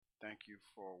thank you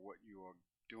for what you are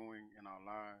doing in our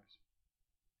lives.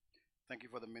 Thank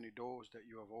you for the many doors that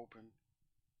you have opened.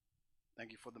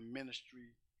 Thank you for the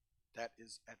ministry that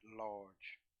is at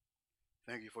large.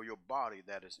 Thank you for your body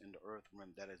that is in the earth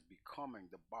realm that is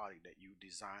becoming the body that you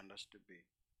designed us to be.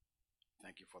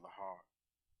 Thank you for the heart,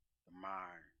 the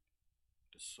mind,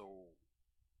 the soul,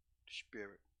 the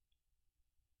spirit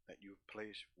that you've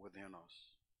placed within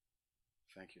us.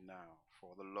 Thank you now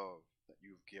for the love that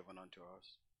you've given unto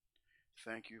us.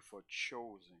 Thank you for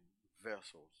choosing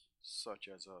vessels such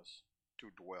as us to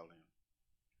dwell in.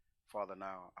 Father,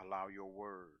 now allow your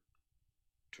word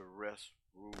to rest,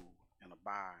 rule, and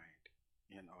abide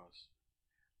in us,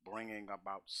 bringing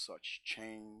about such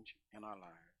change in our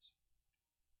lives.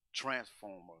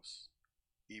 Transform us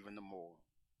even the more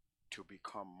to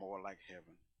become more like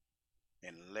heaven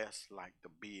and less like the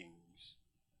beings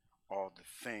or the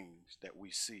things that we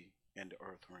see in the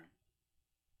earth realm.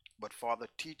 But Father,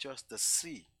 teach us to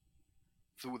see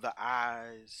through the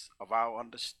eyes of our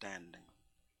understanding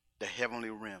the heavenly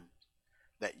realm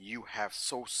that you have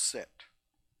so set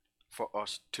for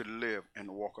us to live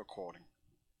and walk according.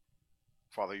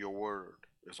 Father, your word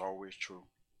is always true.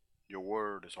 Your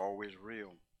word is always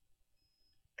real.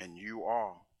 And you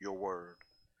are your word.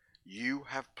 You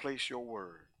have placed your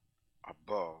word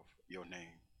above your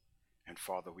name. And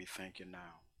Father, we thank you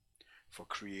now for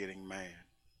creating man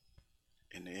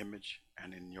in the image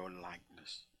and in your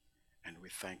likeness. And we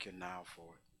thank you now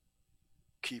for it.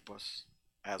 Keep us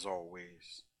as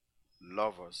always.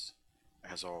 Love us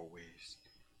as always.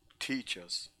 Teach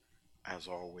us as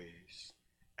always.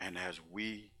 And as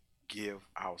we give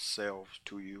ourselves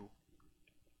to you,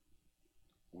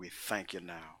 we thank you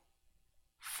now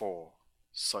for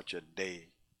such a day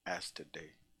as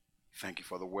today. Thank you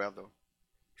for the weather.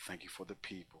 Thank you for the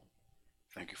people.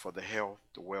 Thank you for the health,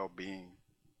 the well-being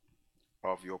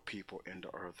of your people in the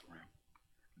earth realm.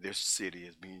 This city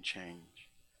is being changed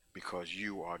because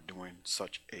you are doing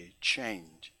such a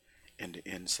change in the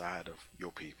inside of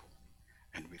your people.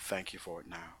 And we thank you for it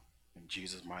now. In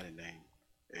Jesus' mighty name,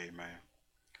 amen.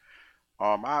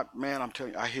 I'm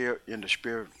telling you, I hear in the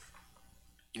spirit,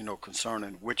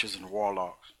 concerning witches and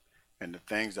warlocks and the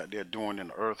things that they're doing in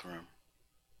the earth realm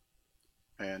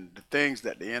and the things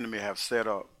that the enemy have set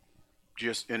up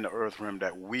just in the earth realm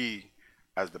that we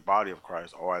as the body of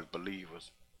Christ or as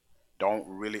believers don't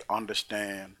really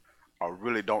understand or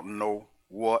really don't know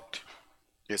what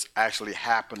is actually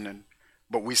happening,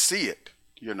 but we see it,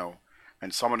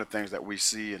 and some of the things that we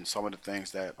see and some of the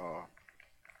things that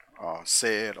are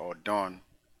said or done,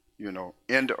 in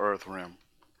the earth realm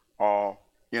or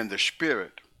in the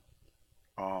spirit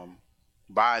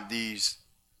by these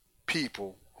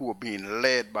people who are being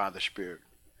led by the spirit.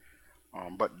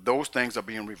 But those things are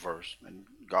being reversed, and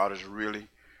God is really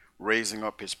raising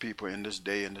up his people in this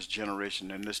day, in this generation,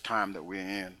 in this time that we're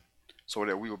in, so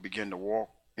that we will begin to walk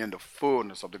in the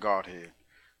fullness of the Godhead,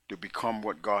 to become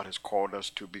what God has called us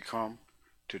to become,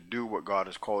 to do what God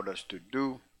has called us to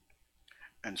do.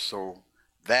 And so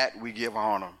that we give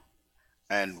honor,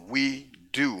 and we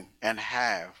do and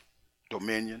have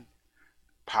dominion,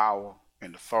 power,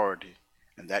 and authority,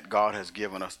 and that God has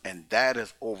given us, and that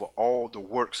is over all the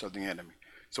works of the enemy.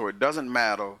 So it doesn't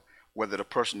matter whether the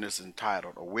person is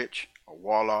entitled a witch, a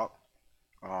warlock,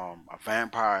 a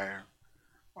vampire,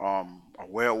 a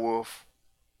werewolf,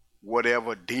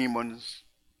 whatever, demons.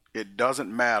 It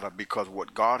doesn't matter, because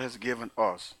what God has given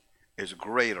us is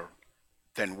greater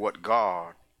than what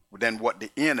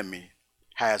the enemy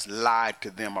has lied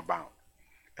to them about.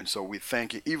 And so we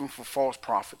thank you, even for false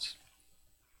prophets.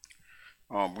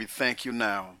 We thank you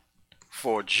now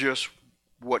for just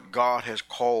what God has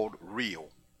called real,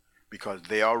 because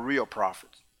they are real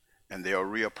prophets and they are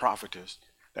real prophetess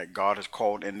that God has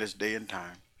called in this day and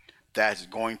time, that's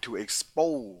going to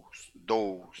expose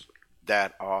those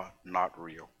that are not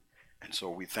real. And so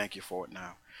we thank you for it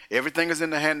now. Everything is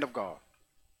in the hand of God,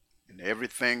 and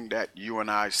everything that you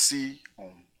and I see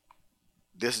on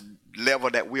this level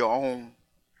that we are on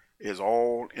is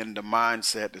all in the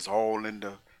mindset, is all in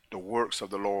the works of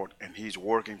the Lord, and he's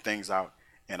working things out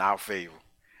in our favor.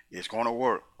 It's going to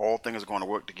work. All things are going to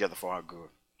work together for our good.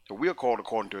 So we are called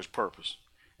according to his purpose.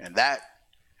 And that,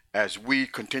 as we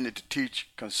continue to teach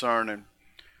concerning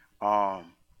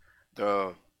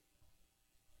the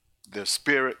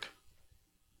spirit,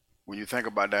 when you think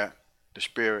about that, the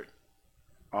spirit,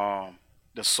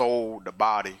 the soul, the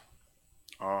body.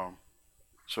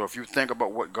 So if you think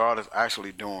about what God is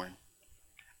actually doing,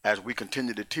 as we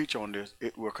continue to teach on this,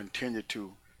 it will continue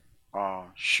to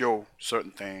show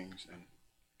certain things and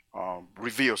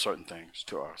reveal certain things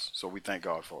to us. So we thank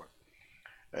God for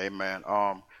it. Amen.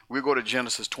 We go to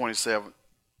Genesis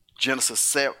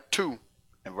Genesis 2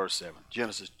 and verse 7.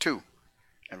 Genesis 2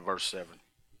 and verse 7.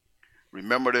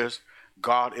 Remember this,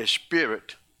 God is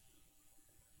spirit,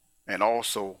 and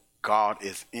also God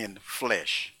is in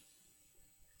flesh.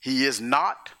 He is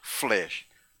not flesh,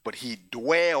 but he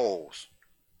dwells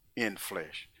in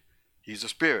flesh. He's a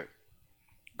spirit.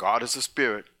 God is a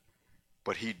spirit,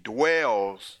 but he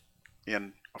dwells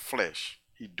in a flesh.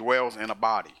 He dwells in a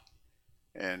body.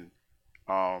 And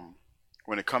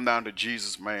when it comes down to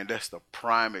Jesus, man, that's the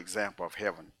prime example of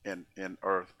heaven in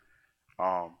earth.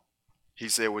 He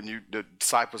said, when the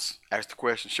disciples asked the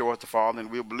question, show us the Father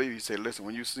and we'll believe. He said, listen,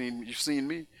 when you've seen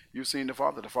me, you've seen the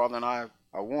Father. The Father and I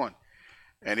are one.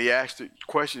 And he asked the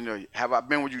question, have I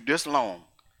been with you this long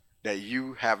that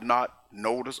you have not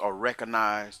noticed or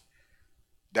recognized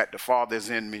that the Father is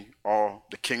in me, or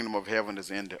the kingdom of heaven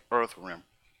is in the earth realm?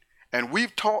 And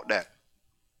we've taught that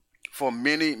for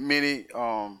many, many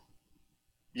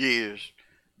years,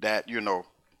 that,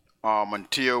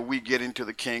 until we get into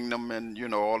the kingdom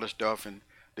and, all this stuff and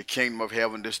the kingdom of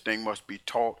heaven, this thing must be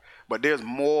taught. But there's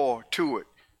more to it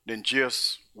than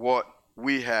just what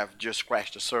we have just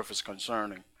scratched the surface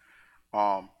concerning.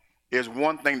 It's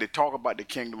one thing to talk about the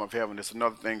kingdom of heaven. It's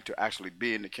another thing to actually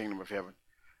be in the kingdom of heaven.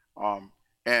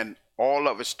 And all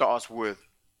of it starts with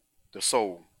the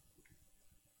soul.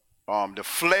 The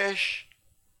flesh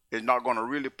is not going to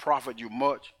really profit you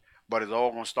much, but it's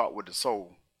all going to start with the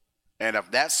soul. And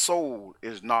if that soul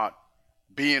is not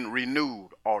being renewed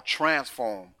or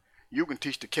transformed, you can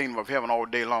teach the kingdom of heaven all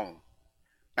day long.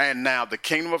 And now the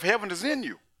kingdom of heaven is in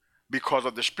you because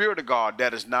of the Spirit of God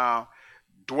that is now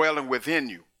dwelling within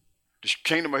you. The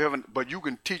kingdom of heaven, but you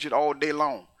can teach it all day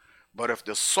long. But if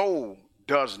the soul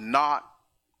does not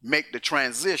make the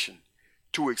transition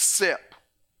to accept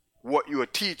what you are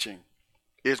teaching,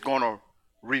 it's going to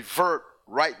revert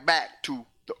right back to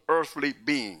the earthly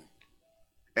being.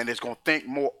 And it's going to think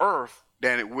more earth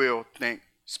than it will think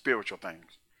spiritual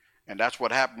things. And that's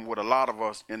what happened with a lot of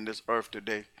us in this earth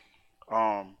today.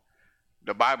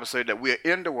 The Bible said that we are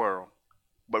in the world,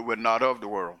 but we're not of the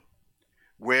world.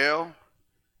 Well,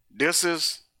 this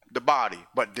is the body,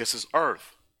 but this is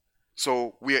earth.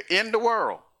 So we are in the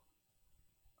world,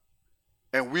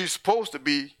 and we're supposed to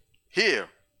be here,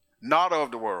 not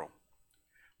of the world.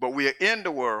 But we are in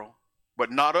the world,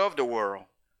 but not of the world.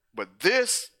 But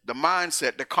this, the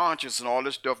mindset, the conscience, and all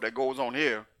this stuff that goes on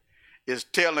here is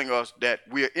telling us that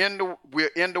we're in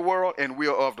the world and we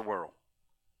are of the world.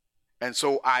 And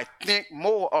so I think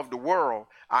more of the world.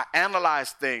 I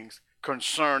analyze things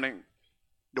concerning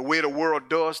the way the world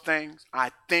does things.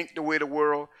 I think the way the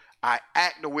world, I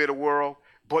act the way the world,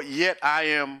 but yet I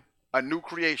am a new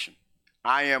creation.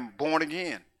 I am born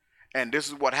again. And this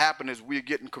is what happened is we're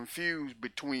getting confused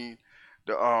between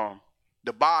the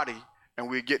body, and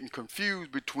we're getting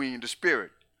confused between the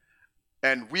spirit.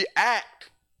 And we act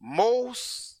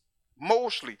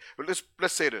mostly,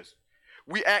 let's say this.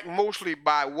 We act mostly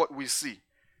by what we see.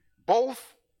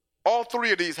 All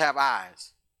three of these have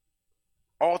eyes.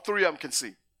 All three of them can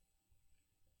see.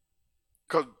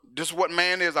 Because this is what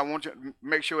man is. I want you to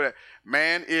make sure that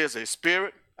man is a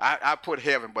spirit. I put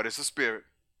heaven, but it's a spirit.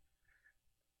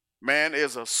 Man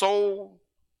is a soul.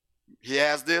 He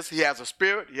has this. He has a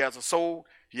spirit. He has a soul.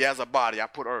 He has a body. I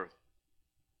put earth.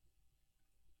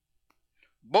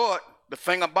 But the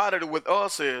thing about it with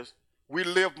us is we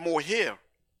live more here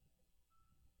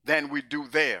than we do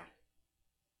there,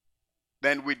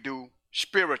 than we do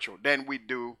spiritual, than we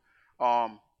do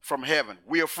from heaven.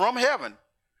 We are from heaven,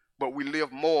 but we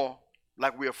live more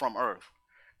like we are from earth.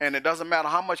 And it doesn't matter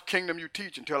how much kingdom you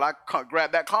teach until I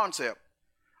grab that concept,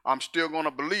 I'm still going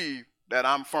to believe that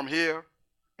I'm from here,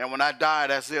 and when I die,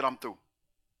 that's it, I'm through.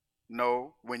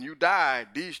 No, when you die,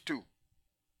 these two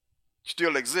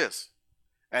still exist,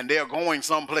 and they're going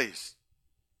someplace.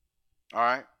 All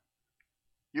right?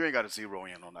 You ain't got to zero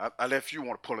in on that. Unless you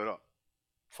want to pull it up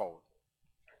forward.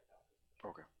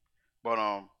 Okay.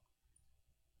 But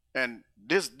and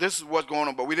this is what's going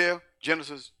on. But we there?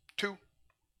 Genesis 2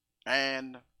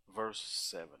 and verse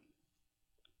 7.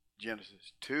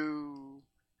 Genesis 2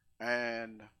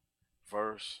 and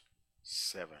verse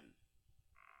 7.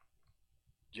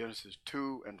 Genesis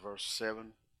 2 and verse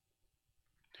 7.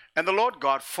 And the Lord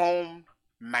God formed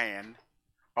man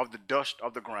of the dust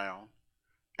of the ground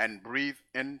and breathed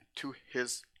into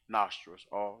his nostrils,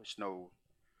 or his nose,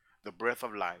 the breath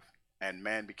of life, and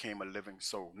man became a living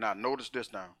soul. Now notice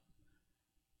this now.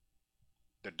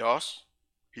 The dust,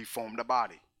 he formed a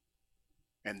body.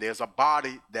 And there's a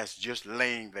body that's just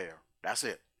laying there. That's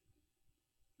it.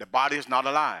 The body is not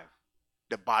alive.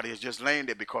 The body is just laying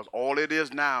there because all it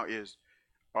is now is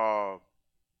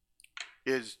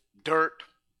dirt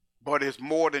But it's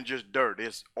more than just dirt.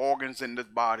 It's organs in this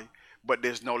body, but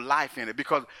there's no life in it.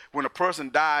 Because when a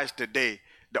person dies today,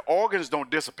 the organs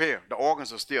don't disappear. The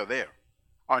organs are still there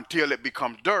until it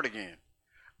becomes dirt again.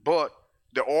 But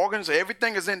the organs,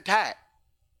 everything is intact,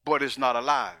 but it's not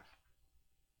alive.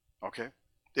 Okay?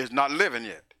 It's not living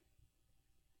yet.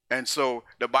 And so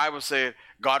the Bible said,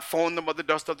 God formed them of the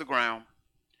dust of the ground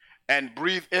and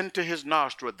breathed into his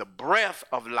nostril the breath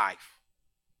of life.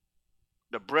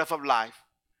 The breath of life.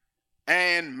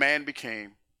 And man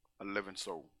became a living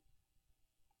soul.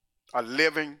 A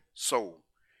living soul.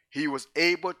 He was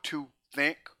able to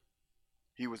think.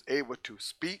 He was able to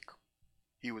speak.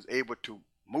 He was able to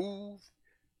move.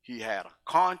 He had a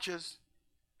conscience.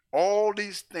 All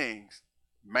these things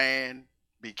man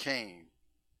became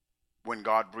when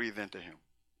God breathed into him.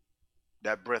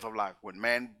 That breath of life. When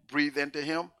man breathed into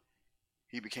him,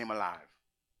 he became alive.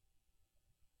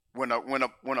 When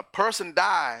a person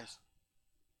dies,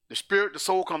 the spirit, the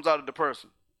soul comes out of the person.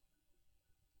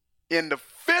 In the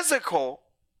physical,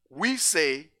 we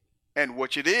say, and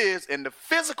which it is, in the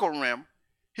physical realm,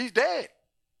 he's dead.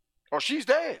 Or she's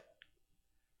dead.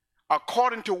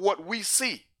 According to what we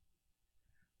see.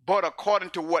 But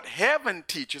according to what heaven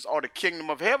teaches, or the kingdom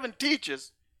of heaven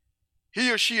teaches,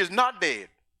 he or she is not dead.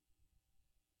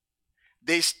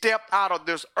 They stepped out of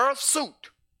this earth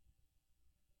suit.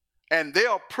 And they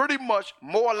are pretty much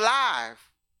more alive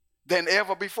than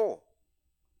ever before.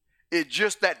 It's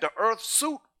just that the earth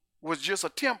suit was just a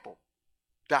temple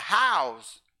to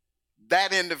house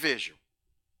that individual.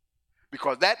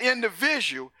 Because that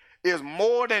individual is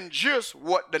more than just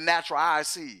what the natural eye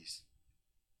sees.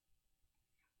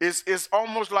 It's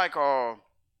almost like you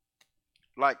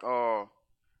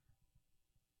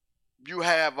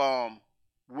have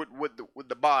with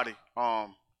the body,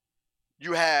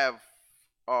 you have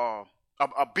a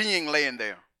being laying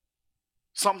there,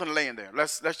 something laying there.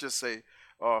 Let's just say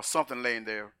something laying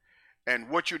there, and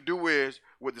what you do is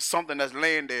with the something that's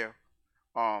laying there,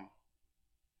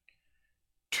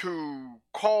 to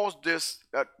cause this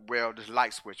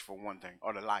light switch for one thing,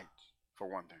 or the lights for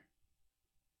one thing.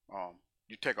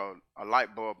 You take a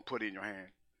light bulb and put it in your hand.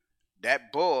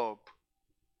 That bulb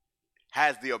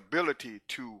has the ability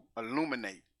to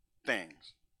illuminate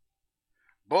things.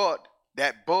 But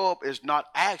that bulb is not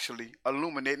actually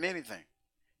illuminating anything.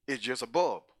 It's just a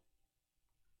bulb.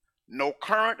 No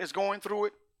current is going through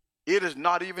it. It is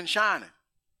not even shining.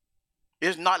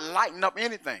 It's not lighting up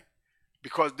anything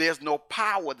because there's no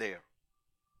power there.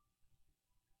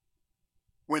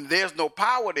 When there's no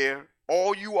power there,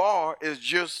 all you are is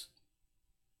just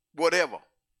whatever.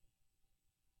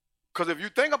 Because if you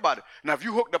think about it, now if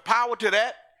you hook the power to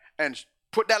that and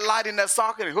put that light in that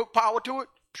socket and hook power to it,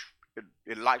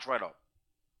 it lights right up.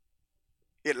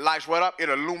 It lights right up. It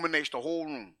illuminates the whole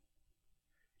room.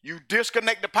 You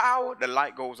disconnect the power, the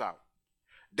light goes out.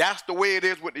 That's the way it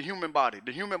is with the human body.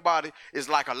 The human body is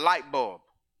like a light bulb.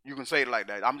 You can say it like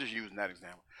that. I'm just using that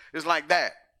example. It's like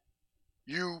that.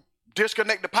 You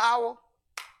disconnect the power,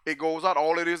 it goes out.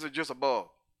 All it is just a bulb.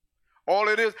 All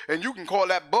it is, and you can call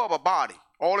that bulb a body.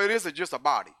 All it is just a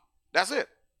body. That's it.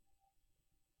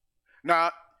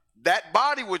 Now, that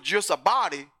body was just a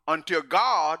body until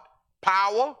God,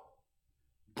 power,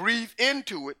 breathed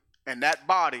into it, and that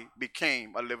body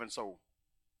became a living soul.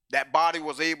 That body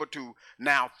was able to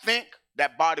now think.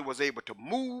 That body was able to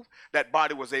move. That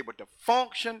body was able to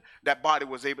function. That body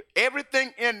was able,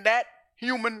 everything in that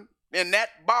human, in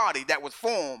that body that was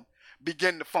formed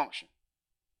began to function.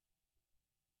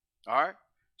 All right?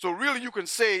 So really you can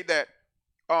say that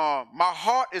my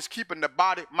heart is keeping the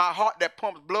body, my heart that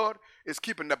pumps blood is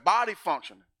keeping the body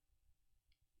functioning.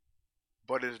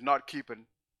 But it is not keeping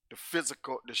the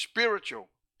physical, the spiritual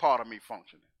part of me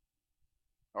functioning.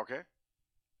 Okay?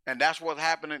 And that's what's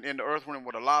happening in the earth realm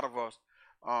with a lot of us.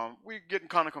 We're getting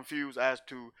kind of confused as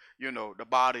to, the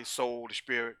body, soul, the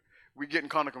spirit. We're getting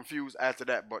kind of confused as to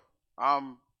that. But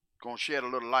I'm going to shed a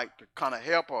little light to kind of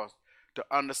help us to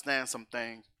understand some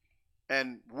things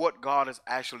and what God is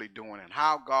actually doing and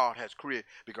how God has created.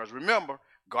 Because remember,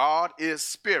 God is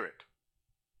spirit.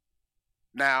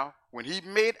 Now, when he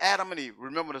made Adam and Eve,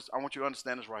 remember this, I want you to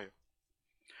understand this right here.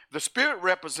 The spirit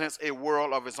represents a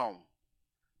world of its own.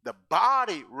 The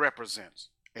body represents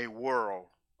a world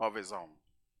of its own.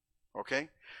 Okay?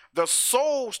 The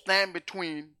soul stands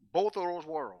between both of those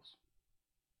worlds.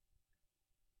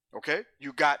 Okay?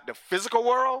 You got the physical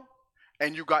world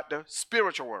and you got the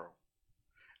spiritual world.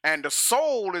 And the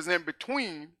soul is in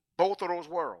between both of those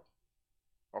worlds.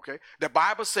 Okay? The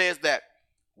Bible says that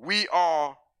we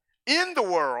are in the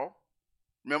world.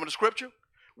 Remember the scripture?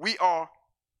 We are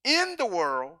in the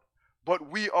world, but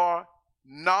we are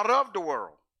not of the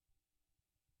world.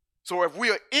 So if we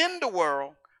are in the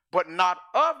world, but not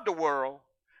of the world,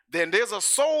 then there's a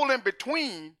soul in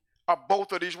between of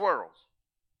both of these worlds.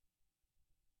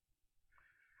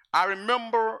 I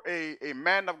remember a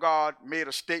man of God made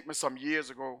a statement some years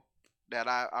ago that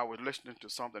I was listening to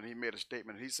something. He made a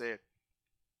statement. He said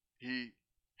he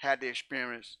had the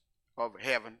experience of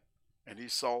heaven and he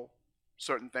saw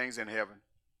certain things in heaven.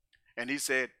 And he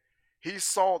said he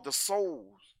saw the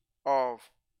souls of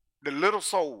the little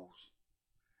souls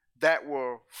that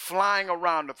were flying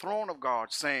around the throne of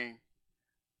God saying,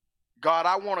 God,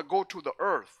 I want to go to the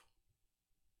earth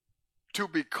to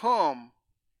become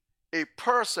a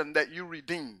person that you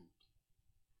redeemed.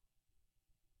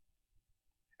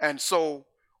 And so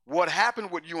what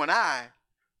happened with you and I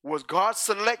was God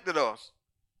selected us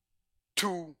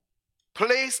to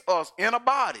place us in a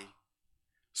body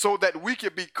so that we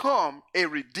could become a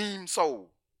redeemed soul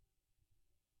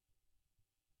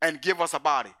and give us a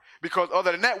body. Because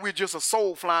other than that, we're just a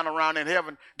soul flying around in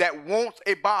heaven that wants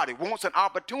a body, wants an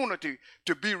opportunity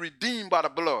to be redeemed by the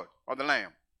blood of the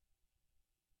Lamb.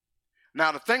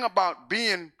 Now, the thing about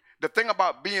being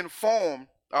formed,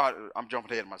 I'm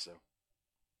jumping ahead of myself.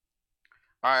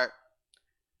 All right.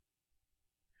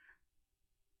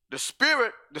 The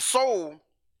spirit, the soul,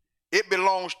 it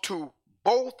belongs to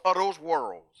both of those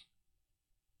worlds,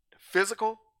 the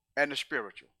physical and the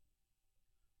spiritual.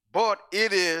 But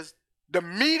it is the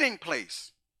meeting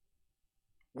place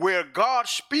where God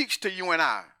speaks to you and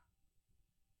I.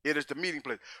 It is the meeting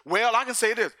place. Well, I can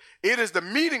say this. It is the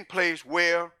meeting place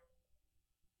where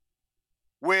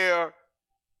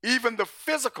even the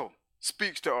physical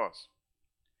speaks to us.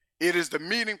 It is the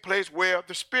meeting place where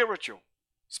the spiritual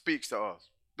speaks to us.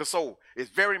 The soul is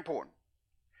very important.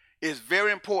 It's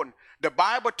very important. The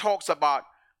Bible talks about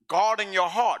guarding your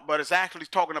heart, but it's actually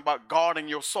talking about guarding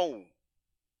your soul,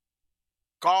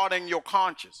 guarding your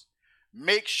conscience.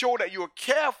 Make sure that you're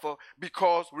careful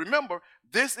because remember,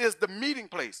 this is the meeting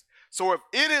place. So if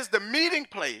it is the meeting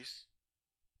place,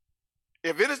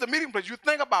 you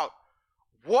think about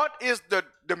what is the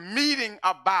meeting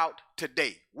about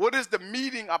today? What is the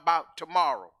meeting about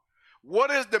tomorrow?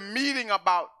 What is the meeting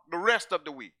about the rest of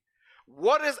the week?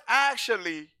 What is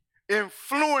actually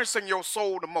influencing your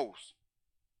soul the most?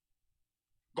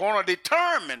 Going to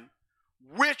determine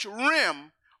which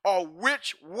realm or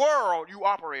which world you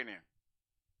operate in.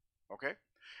 Okay?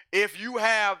 If you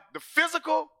have the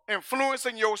physical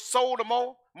influencing your soul the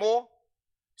more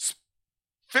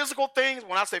physical things,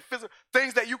 when I say physical,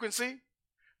 things that you can see,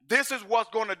 this is what's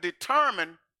going to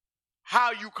determine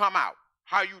how you come out,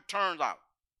 how you turn out,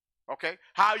 okay?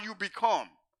 How you become,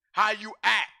 how you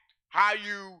act, how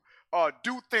you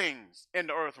do things in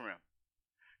the earth realm.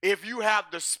 If you have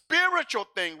the spiritual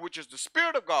thing, which is the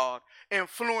Spirit of God,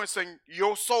 influencing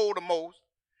your soul the most,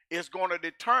 it's going to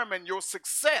determine your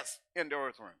success in the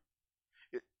earth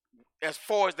realm. As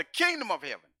far as the kingdom of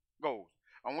heaven goes,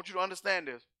 I want you to understand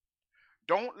this.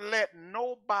 Don't let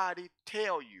nobody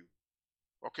tell you,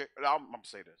 okay, I'm going to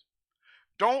say this.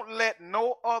 Don't let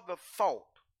no other thought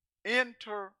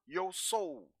enter your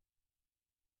soul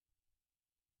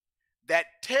that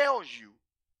tells you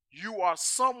you are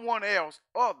someone else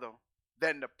other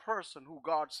than the person who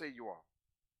God say you are.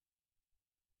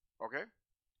 Okay?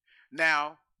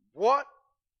 Now, what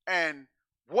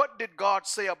did God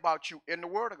say about you in the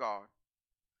Word of God?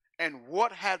 And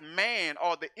what has man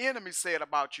or the enemy said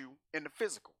about you in the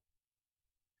physical?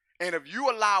 And if you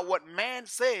allow what man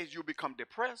says, you become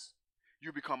depressed.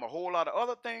 You become a whole lot of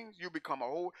other things.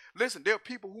 Listen, there are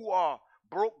people who are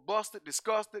broke, busted,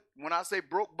 disgusted. When I say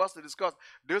broke, busted, disgusted,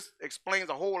 this explains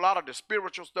a whole lot of the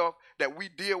spiritual stuff that we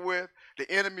deal with. The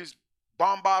enemy's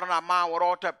bombarding our mind with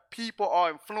all type of people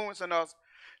are influencing us.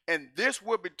 And this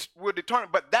will determine,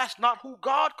 but that's not who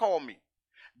God called me.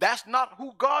 That's not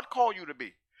who God called you to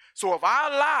be. So if I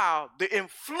allow the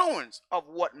influence of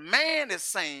what man is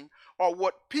saying or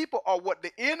what people or what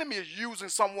the enemy is using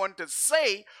someone to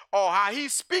say or how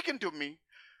he's speaking to me,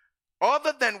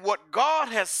 other than what God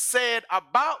has said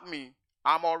about me,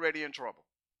 I'm already in trouble.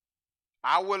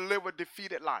 I will live a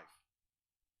defeated life.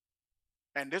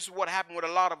 And this is what happened with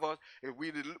a lot of us. If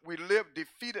we live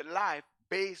defeated life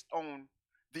based on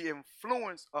the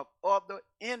influence of other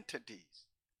entities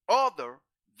other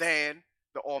than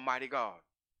the Almighty God.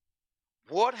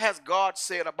 What has God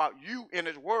said about you in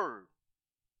His Word?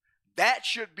 That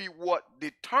should be what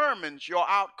determines your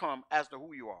outcome as to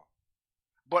who you are.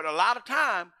 But a lot of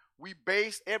time, we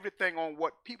base everything on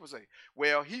what people say.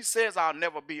 Well, he says I'll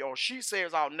never be, or she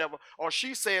says I'll never, or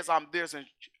she says I'm this,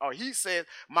 or he says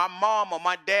my mom or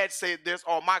my dad said this,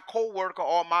 or my coworker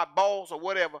or my boss or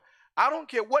whatever. I don't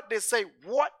care what they say.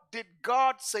 What did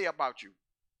God say about you?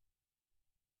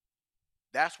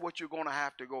 That's what you're going to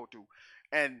have to go to.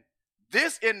 And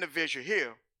this individual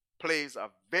here plays a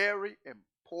very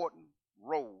important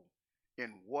role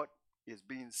in what is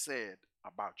being said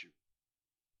about you.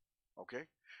 Okay?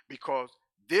 Because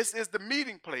this is the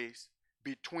meeting place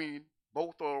between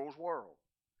both of those worlds,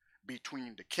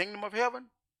 between the kingdom of heaven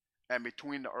and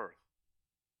between the earth.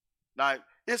 Now,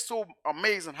 it's so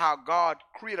amazing how God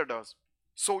created us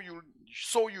so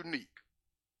unique.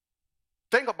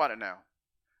 Think about it now.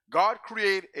 God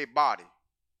created a body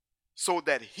so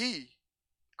that he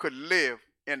could live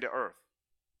in the earth.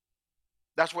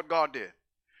 That's what God did.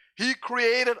 He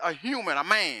created a human, a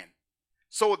man,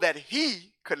 so that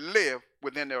he could live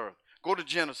within the earth. Go to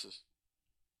Genesis.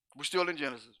 We're still in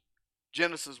Genesis.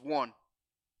 Genesis 1,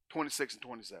 26 and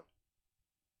 27.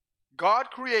 God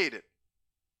created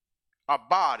a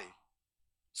body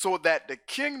so that the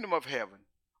kingdom of heaven,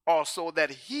 or so that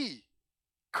he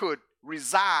could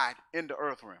reside in the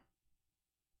earth realm.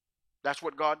 That's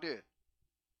what God did.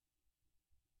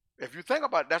 If you think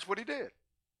about it, that's what he did.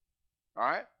 All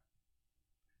right?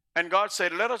 And God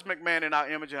said, let us make man in our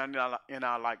image and in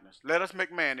our likeness. Let us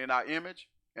make man in our image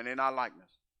and in our likeness.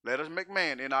 Let us make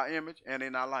man in our image and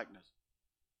in our likeness.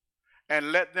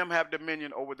 And let them have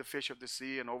dominion over the fish of the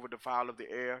sea and over the fowl of the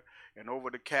air and over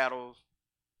the cattle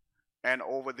and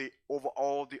over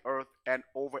all the earth and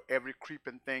over every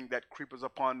creeping thing that creepers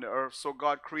upon the earth. So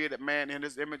God created man in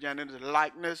his image and in his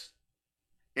likeness.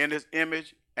 In his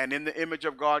image and in the image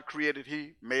of God created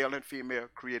he, male and female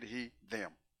created he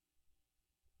them.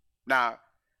 Now,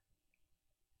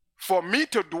 for me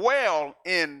to dwell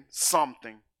in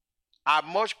something, I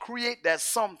must create that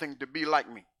something to be like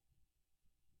me.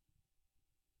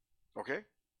 Okay?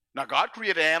 Now, God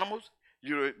created animals.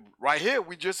 Right here,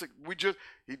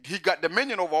 he got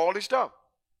dominion over all this stuff.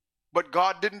 But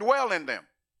God didn't dwell in them.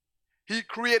 He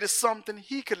created something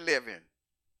he could live in.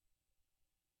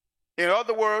 In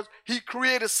other words, he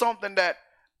created something that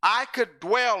I could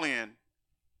dwell in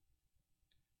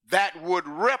that would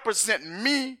represent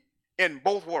me in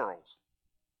both worlds.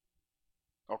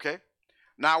 Okay?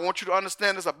 Now, I want you to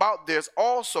understand this about this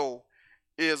also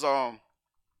is,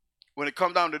 when it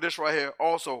comes down to this right here,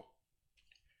 also,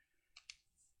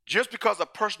 just because a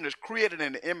person is created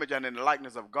in the image and in the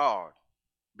likeness of God,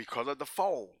 because of the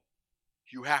fall,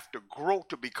 you have to grow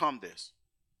to become this.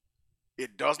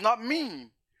 It does not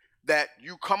mean that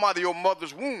you come out of your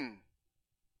mother's womb.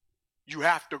 You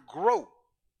have to grow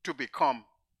to become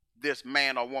this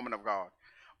man or woman of God,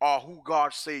 or who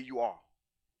God say you are.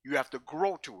 You have to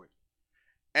grow to it.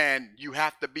 And you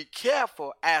have to be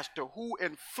careful as to who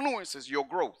influences your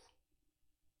growth.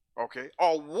 Okay?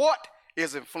 Or what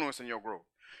is influencing your growth.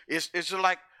 It's just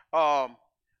like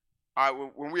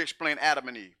when we explain Adam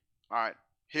and Eve. All right,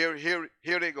 here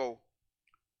they go.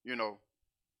 You know,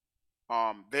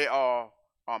 they are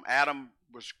Adam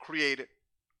was created,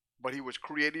 but he was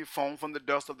created formed from the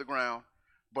dust of the ground.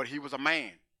 But he was a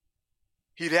man.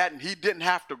 He didn't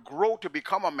have to grow to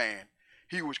become a man.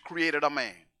 He was created a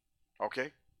man.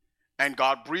 Okay, and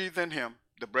God breathed in him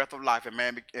the breath of life,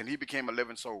 and he became a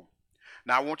living soul.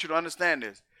 Now I want you to understand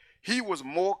this. He was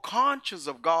more conscious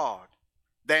of God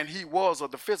than he was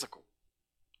of the physical.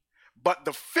 But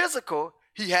the physical,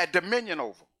 he had dominion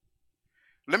over.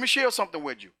 Let me share something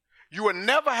with you. You will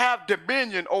never have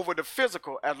dominion over the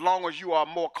physical as long as you are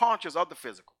more conscious of the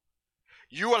physical.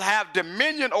 You will have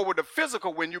dominion over the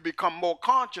physical when you become more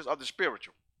conscious of the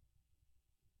spiritual.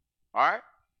 All right?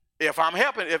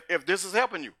 If this is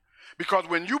helping you. Because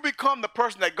when you become the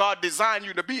person that God designed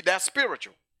you to be, that's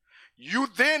spiritual. You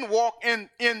then walk in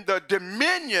the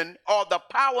dominion or the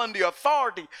power and the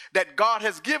authority that God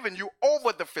has given you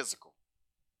over the physical.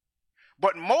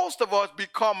 But most of us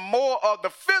become more of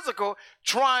the physical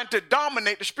trying to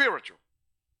dominate the spiritual.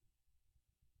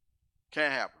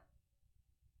 Can't happen.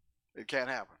 It can't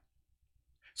happen.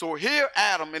 So here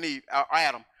Adam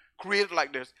created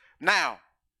like this. Now,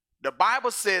 the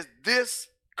Bible says this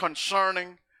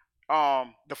concerning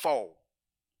the fall.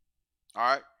 All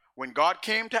right? When God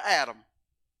came to Adam,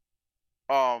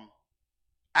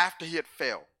 after he had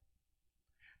fell,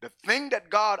 the thing that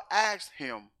God asked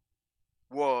him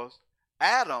was,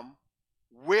 Adam,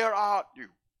 where art you?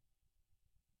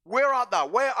 Where art thou?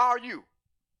 Where are you?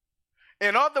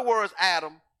 In other words,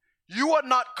 Adam, you are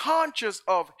not conscious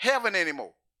of heaven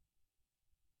anymore.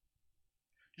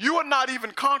 You are not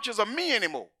even conscious of me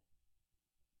anymore.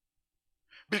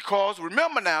 Because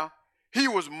remember now, he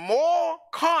was more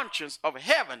conscious of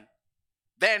heaven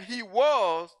than he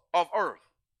was of earth.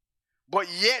 But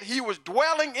yet he was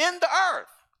dwelling in the earth.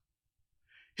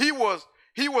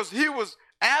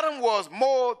 Adam was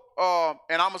more,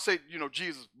 and I'm going to say,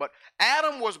 Jesus, but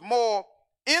Adam was more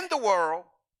in the world,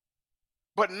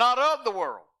 but not of the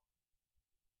world.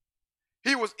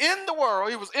 He was in the world,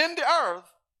 he was in the earth,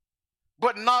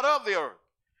 but not of the earth.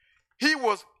 He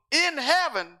was in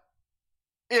heaven,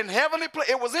 in heavenly place.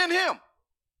 It was in him.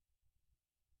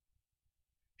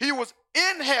 He was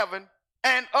in heaven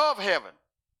and of heaven.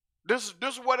 This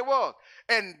is what it was.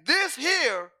 And this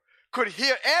here could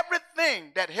hear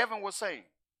everything that heaven was saying,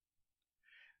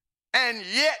 and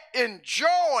yet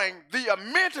enjoying the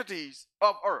amenities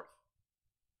of earth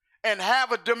and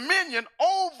have a dominion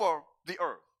over the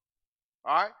earth.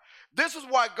 All right? This is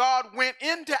why God went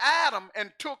into Adam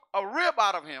and took a rib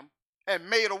out of him and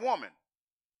made a woman.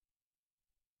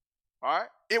 All right?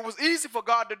 It was easy for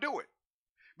God to do it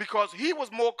because he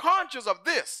was more conscious of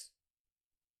this.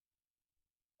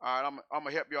 All right, I'm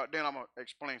going to help you out. Then I'm going to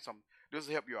explain something. This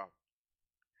will help you out.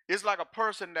 It's like a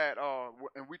person that,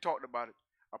 and we talked about it,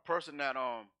 a person that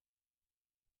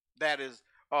is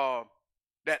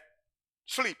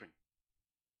sleeping.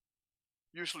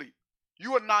 You sleep.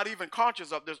 You are not even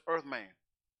conscious of this earth man,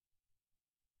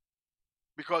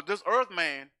 because this earth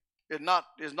man is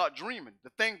not dreaming. The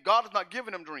thing, God is not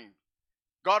giving him dreams.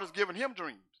 God has given him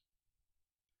dreams,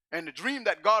 and the dream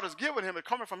that God has given him is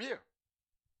coming from here.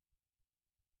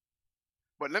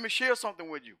 But let me share something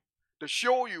with you to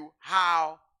show you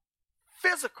how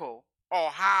physical or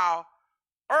how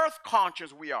earth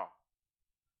conscious we are.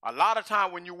 A lot of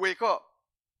time when you wake up,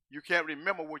 you can't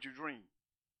remember what you dreamed,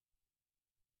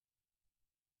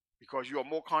 because you are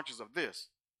more conscious of this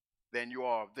than you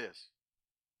are of this.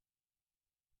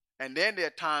 And then there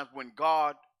are times when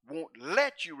God won't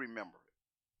let you remember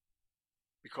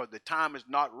it, because the time is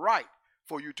not right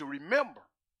for you to remember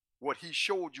what he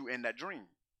showed you in that dream.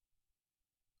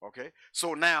 Okay?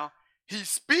 So now he's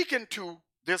speaking to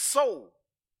this soul,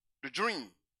 the dream.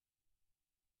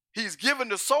 He's given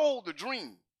the soul the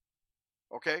dream.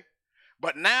 Okay?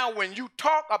 But now when you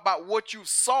talk about what you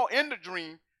saw in the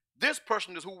dream, this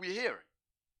person is who we're hearing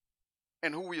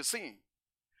and who we are seeing.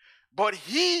 But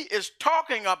he is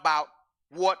talking about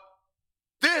what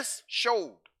this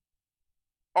showed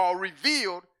or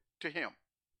revealed to him.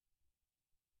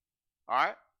 All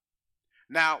right?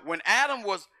 Now, when Adam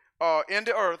was in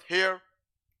the earth here,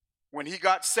 when he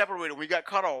got separated, when he got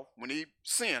cut off, when he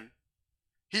sinned,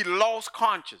 he lost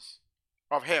conscience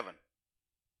of heaven.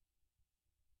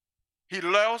 He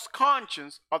lost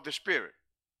conscience of the spirit.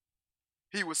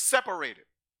 He was separated.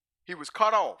 He was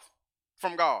cut off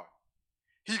from God.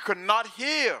 He could not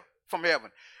hear from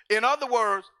heaven. In other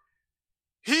words,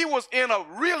 he was in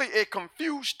a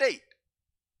confused state,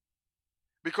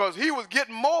 because he was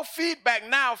getting more feedback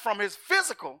now from his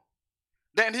physical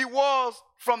than he was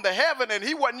from the heaven, and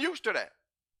he wasn't used to that.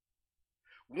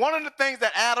 One of the things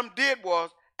that Adam did was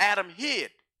Adam hid.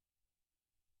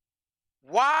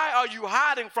 Why are you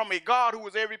hiding from a God who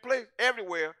was every place,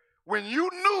 everywhere, when you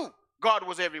knew God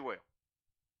was everywhere?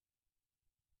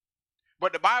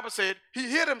 But the Bible said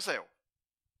he hid himself.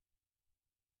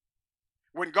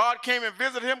 When God came and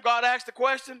visited him, God asked the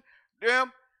question,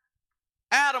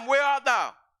 Adam, where art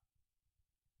thou?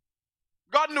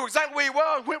 God knew exactly where he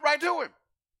was, went right to him.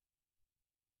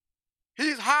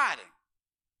 He's hiding.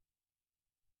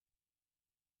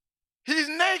 He's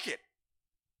naked.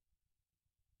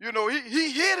 You know,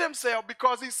 he hid himself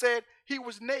because he said he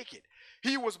was naked.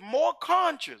 He was more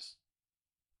conscious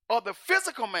of the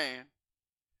physical man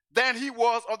than he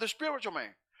was of the spiritual man.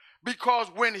 Because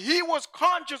when he was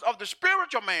conscious of the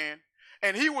spiritual man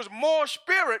and he was more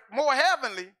spirit, more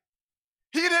heavenly,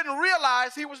 he didn't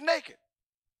realize he was naked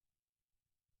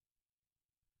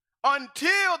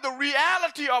until the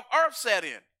reality of earth set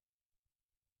in.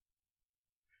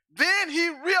 Then he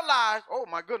realized, oh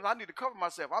my goodness, I need to cover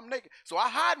myself. I'm naked. So I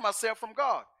hide myself from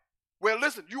God. Well,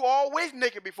 listen, you always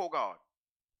naked before God.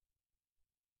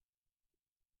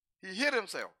 He hid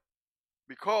himself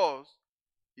because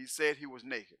he said he was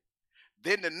naked.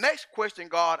 Then the next question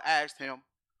God asked him,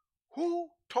 who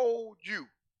told you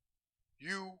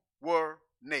you were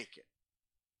naked?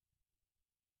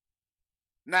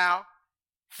 Now,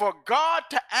 for God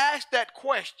to ask that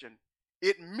question,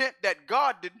 it meant that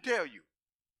God didn't tell you.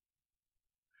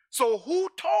 So who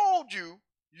told you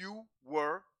you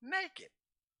were naked?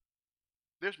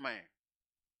 This man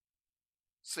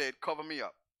said, cover me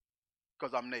up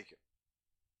because I'm naked.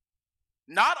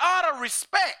 Not out of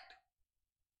respect.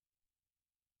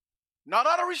 Not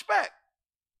out of respect.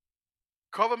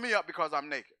 Cover me up because I'm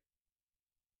naked.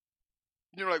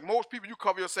 You know, like most people, you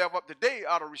cover yourself up today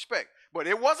out of respect. But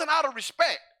it wasn't out of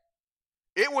respect.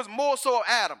 It was more so of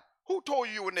Adam. Who told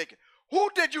you you were naked? Who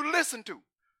did you listen to?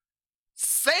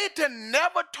 Satan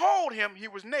never told him he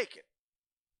was naked.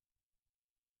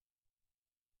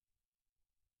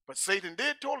 But Satan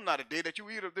did tell him, now the day that you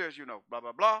eat of this, blah,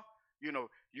 blah, blah, you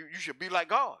should be like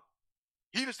God.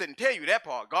 He just didn't tell you that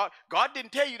part. God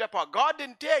didn't tell you that part. God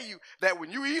didn't tell you that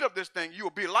when you eat of this thing, you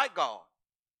will be like God.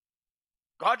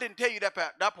 God didn't tell you that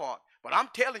part. But I'm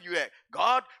telling you that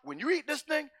God, when you eat this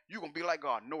thing, you're going to be like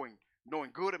God, knowing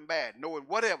good and bad, knowing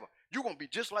whatever. You're going to be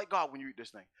just like God when you eat this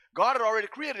thing. God had already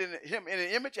created him in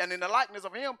the image and in the likeness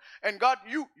of him. And God,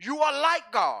 you are like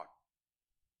God.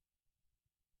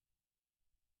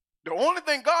 The only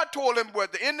thing God told him was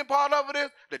the ending part of it is,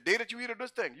 the day that you eat of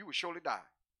this thing, you will surely die.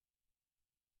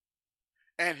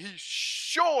 And he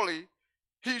surely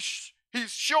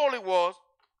was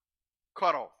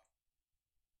cut off.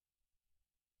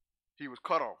 He was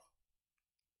cut off.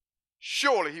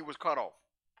 Surely he was cut off.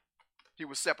 He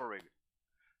was separated.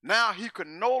 Now he could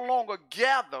no longer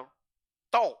gather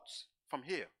thoughts from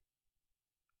here.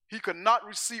 He could not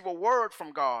receive a word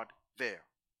from God there.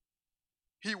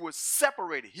 He was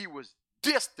separated. He was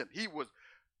distant. It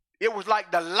was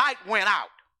like the light went out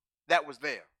that was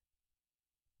there.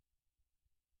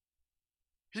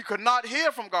 He could not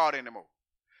hear from God anymore.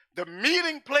 The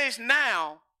meeting place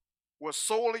now was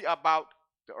solely about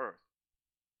the earth.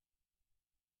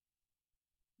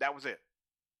 That was it.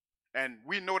 And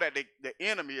we know that the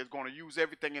enemy is going to use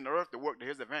everything in the earth to work to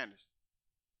his advantage.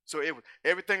 So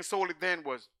everything solely then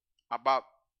was about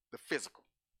the physical.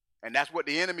 And that's what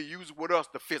the enemy uses with us,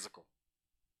 the physical.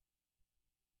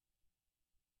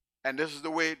 And this is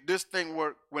the way this thing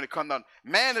works when it comes down.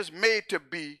 Man is made to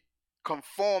be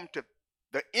conformed to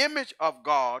the image of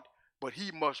God, but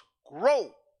he must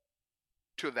grow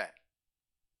to that.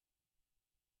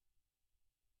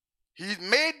 He's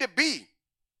made to be,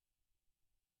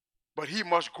 but he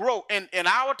must grow. In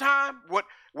our time,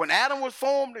 when Adam was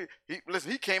formed,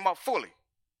 he came up fully.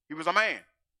 He was a man.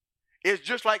 It's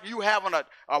just like you having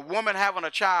a woman having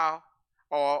a child,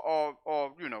 or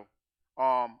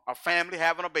a family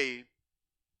having a baby.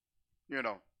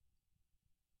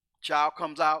 Child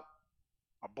comes out,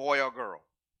 a boy or girl.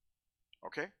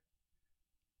 Okay?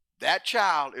 That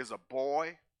child is a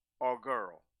boy or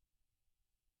girl.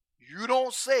 You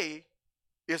don't say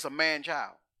it's a man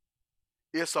child.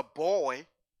 It's a boy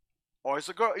or it's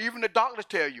a girl. Even the doctors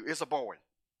tell you it's a boy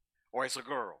or it's a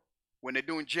girl. When they're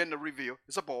doing gender reveal,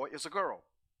 it's a boy, it's a girl.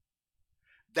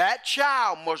 That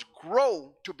child must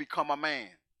grow to become a man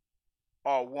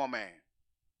or a woman.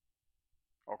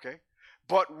 Okay?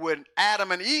 But when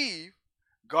Adam and Eve,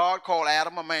 God called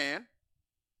Adam a man,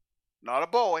 not a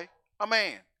boy, a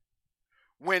man.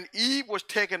 When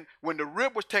the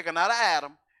rib was taken out of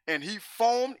Adam and he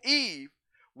formed Eve,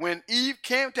 when Eve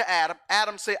came to Adam,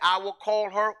 Adam said, I will call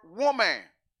her woman,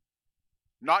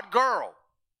 not girl.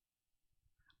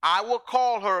 I will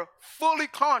call her fully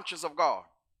conscious of God.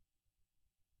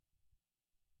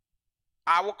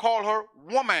 I will call her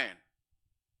woman.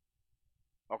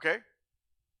 Okay?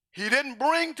 He didn't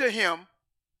bring to him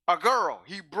a girl.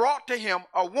 He brought to him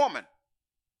a woman.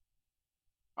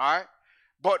 All right?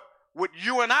 But with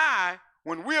you and I,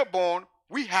 when we're born,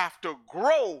 we have to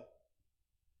grow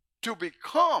to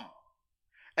become.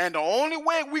 And the only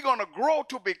way we're going to grow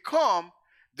to become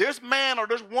this man or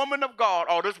this woman of God,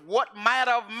 or this what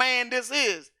matter of man this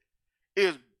is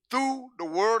through the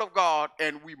word of God,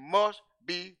 and we must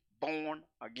be born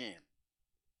again.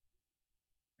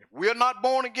 If we're not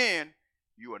born again,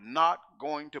 you are not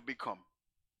going to become.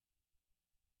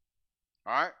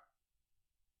 All right?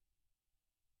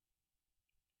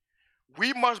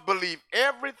 We must believe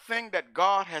everything that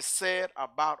God has said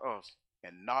about us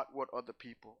and not what other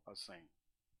people are saying.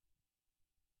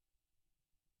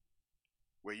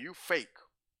 Well, you fake.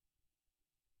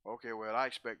 Okay, well, I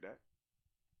expect that.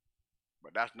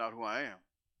 But that's not who I am.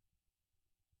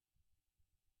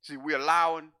 See, we're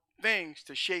allowing things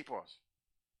to shape us.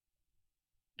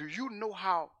 Do you know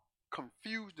how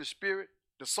confused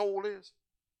the soul is?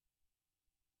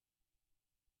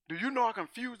 Do you know how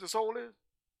confused the soul is?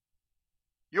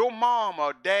 Your mom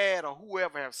or dad or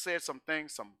whoever have said some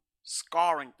things, some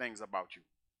scarring things about you.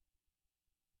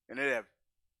 And it have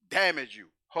damaged you.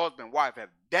 Husband, wife have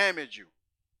damaged you.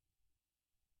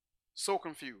 So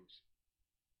confused.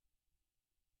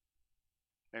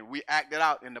 And we act it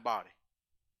out in the body.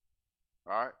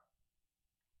 All right?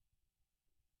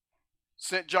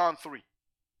 St. John 3.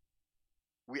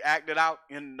 We act it out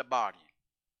in the body.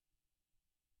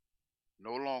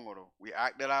 No longer though. We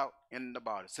act it out in the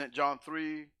body. St. John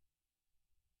 3,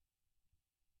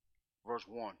 verse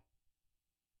 1.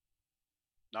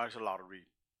 Now it's a lot to read.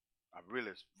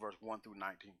 It's verse 1 through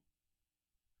 19.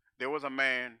 There was a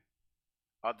man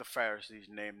of the Pharisees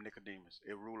named Nicodemus,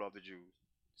 a ruler of the Jews.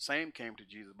 Same came to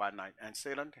Jesus by night and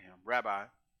said unto him, Rabbi,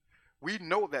 We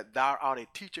know that thou art a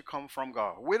teacher come from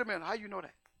God. Wait a minute, how you know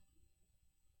that?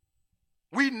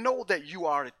 We know that you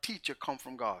are a teacher come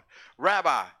from God.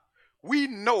 Rabbi, we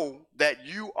know that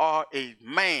you are a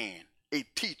man, a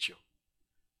teacher.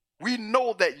 We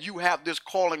know that you have this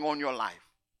calling on your life.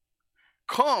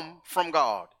 Come from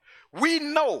God. We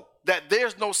know that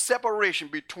there's no separation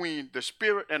between the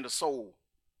spirit and the soul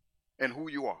and who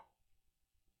you are.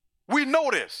 We know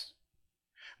this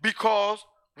because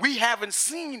we haven't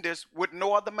seen this with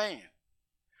no other man.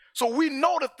 So we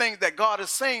know the things that God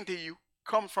is saying to you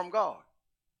comes from God.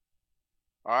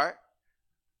 All right?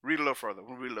 Read a little further.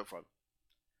 We'll read a little further.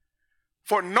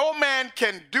 For no man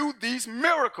can do these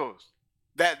miracles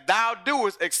that thou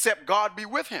doest except God be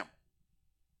with him.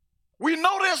 We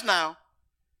know this now.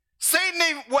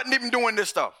 Satan wasn't even doing this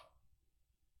stuff.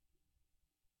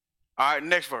 All right,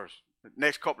 next verse.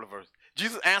 Next couple of verses.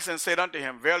 Jesus answered and said unto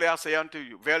him, verily I say unto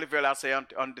you, verily, verily I say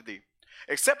unto thee,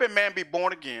 except a man be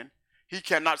born again, he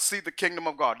cannot see the kingdom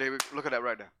of God. David, look at that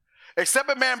right there.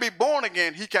 Except a man be born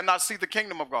again, he cannot see the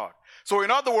kingdom of God. So in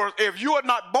other words, if you are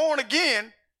not born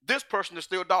again, this person is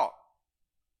still dark.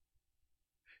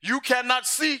 You cannot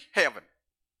see heaven.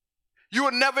 You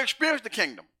will never experience the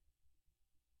kingdom.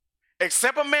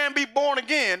 Except a man be born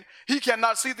again, he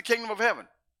cannot see the kingdom of heaven.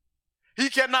 He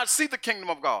cannot see the kingdom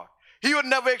of God. He will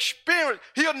never experience,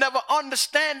 he'll never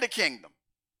understand the kingdom.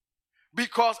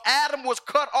 Because Adam was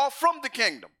cut off from the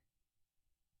kingdom.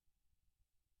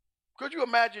 Could you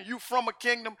imagine you from a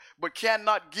kingdom but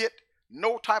cannot get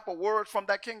no type of word from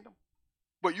that kingdom?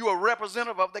 But you are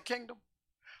representative of the kingdom?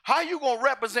 How are you going to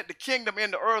represent the kingdom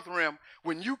in the earth realm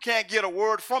when you can't get a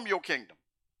word from your kingdom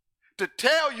to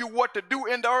tell you what to do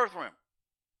in the earth realm?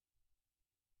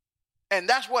 And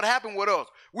that's what happened with us.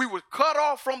 We were cut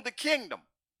off from the kingdom,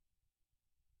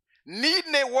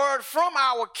 needing a word from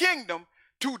our kingdom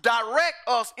to direct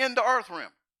us in the earth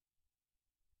realm.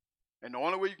 And the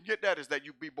only way you can get that is that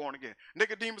you be born again.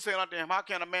 Nicodemus said unto him, how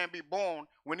can a man be born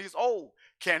when he's old?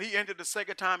 Can he enter the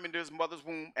second time into his mother's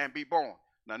womb and be born?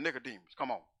 Now, Nicodemus, come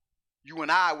on. You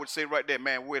and I would say right there,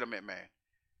 man, wait a minute, man.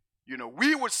 You know,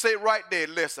 we would say right there,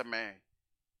 listen, man,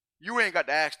 you ain't got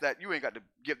to ask that. You ain't got to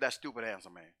give that stupid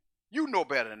answer, man. You know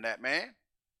better than that, man.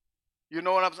 You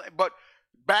know what I'm saying? But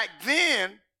back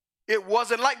then, it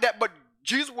wasn't like that. But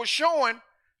Jesus was showing,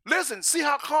 listen, see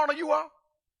how carnal you are?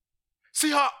 See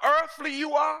how earthly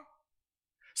you are?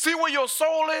 See where your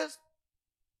soul is?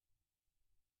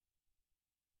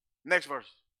 Next verse.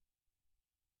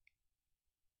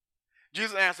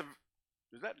 Jesus answered,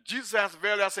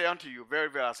 verily I say unto you, very,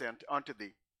 very I say unto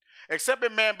thee, except a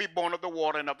man be born of the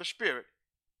water and of the Spirit,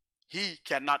 he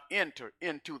cannot enter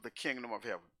into the kingdom of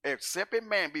heaven. Except a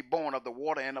man be born of the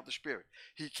water and of the Spirit,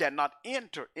 he cannot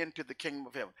enter into the kingdom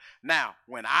of heaven. Now,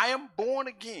 when I am born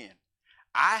again,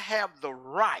 I have the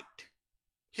right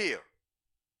here,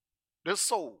 this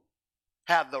soul,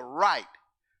 have the right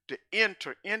to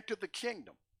enter into the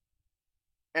kingdom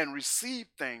and receive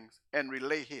things and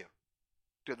relay here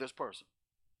to this person.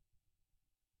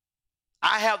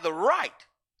 I have the right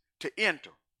to enter.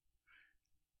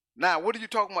 Now, what are you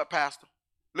talking about, Pastor?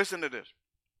 Listen to this.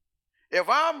 If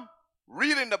I'm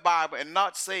reading the Bible and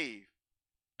not saved,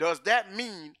 does that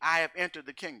mean I have entered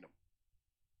the kingdom?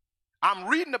 I'm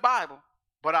reading the Bible,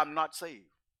 but I'm not saved.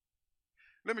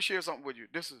 Let me share something with you.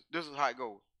 This is how it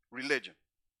goes. Religion.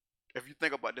 If you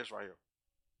think about this right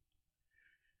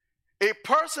here. A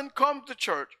person comes to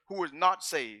church who is not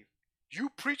saved,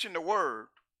 you preaching the word,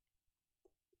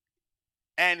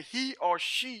 and he or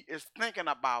she is thinking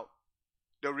about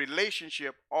the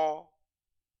relationship or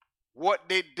what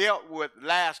they dealt with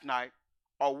last night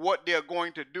or what they're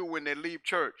going to do when they leave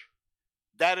church.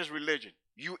 That is religion.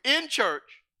 You in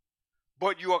church,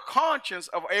 but you are conscious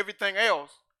of everything else.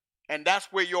 And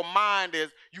that's where your mind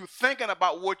is. You thinking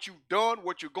about what you've done,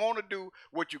 what you're going to do,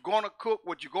 what you're going to cook,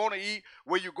 what you're going to eat,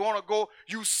 where you're going to go.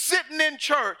 You sitting in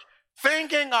church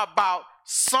thinking about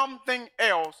something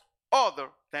else other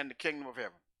than the kingdom of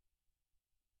heaven.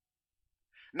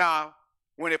 Now,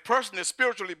 when a person is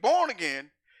spiritually born again,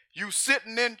 you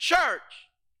sitting in church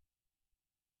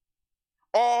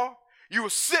or you're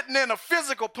sitting in a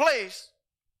physical place,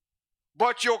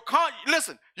 but your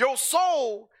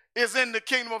soul is in the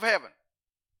kingdom of heaven.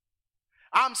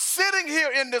 I'm sitting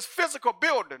here in this physical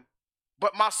building,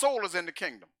 but my soul is in the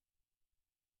kingdom.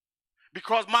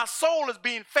 Because my soul is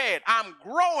being fed. I'm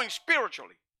growing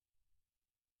spiritually.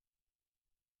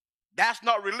 That's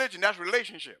not religion, that's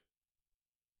relationship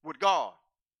with God.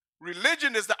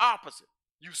 Religion is the opposite.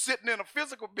 You sitting in a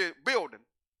physical building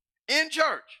in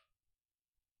church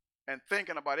and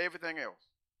thinking about everything else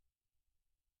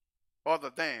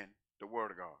other than the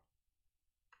word of God.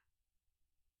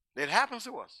 It happens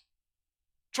to us.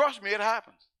 Trust me, it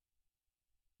happens.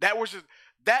 That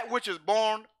which is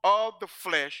born of the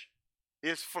flesh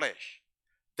is flesh.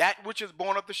 That which is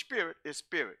born of the spirit is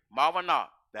spirit. Marvel not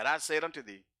that I said unto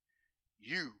thee,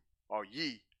 you or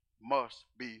ye must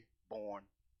be born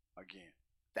again.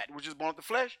 That which is born of the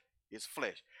flesh is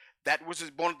flesh. That which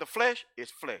is born of the flesh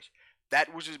is flesh.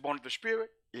 That which is born of the spirit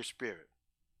is spirit.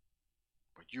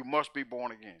 But you must be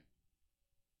born again.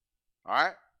 All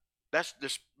right? That's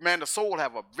this man, the soul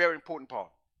have a very important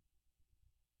part.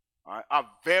 All right, a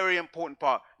very important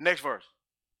part. Next verse.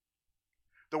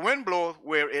 The wind bloweth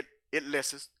where it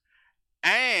listeth,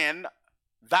 and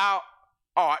thou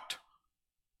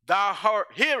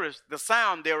hearest the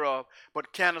sound thereof,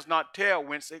 but canst not tell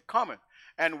whence it cometh,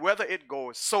 and whither it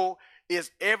goeth. So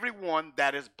is everyone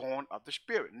that is born of the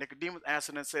Spirit. Nicodemus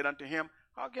answered and said unto him,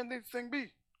 how can these things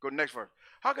be? Go to the next verse.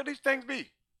 How can these things be?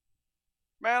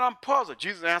 Man, I'm puzzled.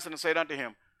 Jesus answered and said unto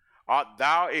him, art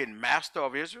thou a master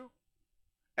of Israel,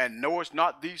 and knowest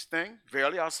not these things?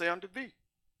 Verily I say unto thee,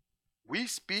 we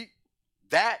speak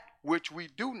that which we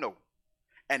do know,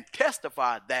 and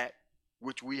testify that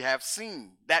which we have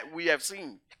seen,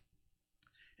 and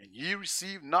ye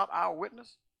receive not our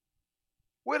witness?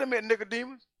 Wait a minute,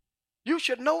 Nicodemus. You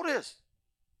should know this.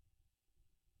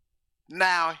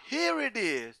 Now here it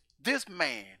is. This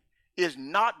man is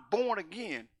not born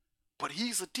again, but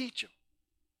he's a teacher.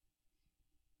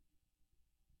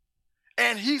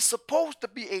 And he's supposed to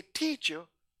be a teacher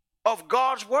of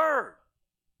God's word.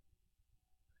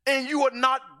 And you are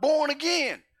not born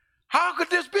again. How could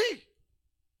this be?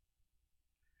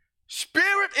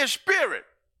 Spirit is spirit.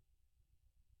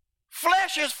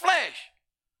 Flesh is flesh.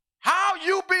 How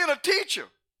you being a teacher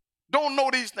don't know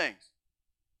these things?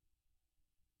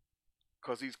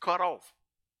 Because he's cut off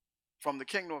from the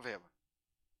kingdom of heaven.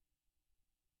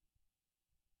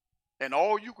 And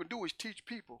all you can do is teach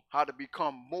people how to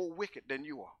become more wicked than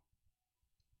you are.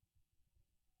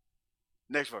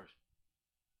 Next verse.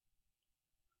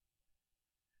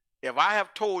 If I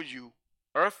have told you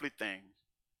earthly things,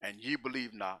 and ye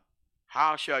believe not,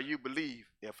 how shall you believe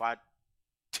if I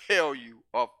tell you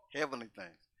of heavenly things?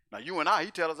 Now you and I,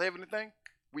 he tell us heavenly things,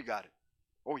 we got it.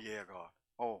 Oh yeah, God.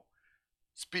 Oh,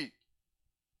 speak.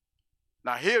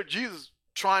 Now here Jesus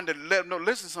trying to let him know,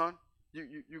 listen, son,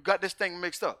 you got this thing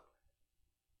mixed up.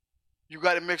 You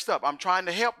got it mixed up. I'm trying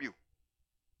to help you.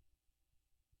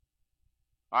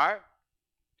 All right?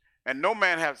 And no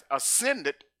man has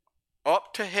ascended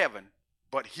up to heaven,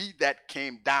 but he that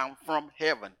came down from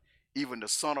heaven, even the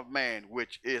Son of Man,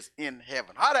 which is in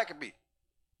heaven. How that could be?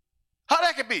 How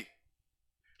that could be?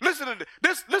 Listen to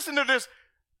this. Listen to this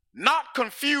not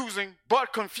confusing,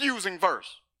 but confusing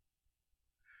verse.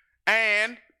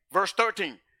 And verse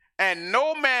 13. And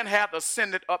no man hath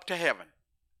ascended up to heaven,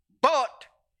 but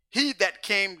he that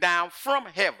came down from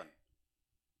heaven,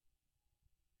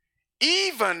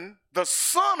 even the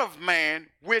Son of Man,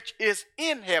 which is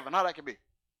in heaven. How that could be?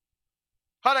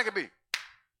 How that could be?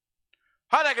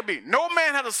 How that could be? No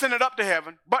man hath ascended up to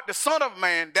heaven, but the Son of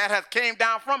Man that hath came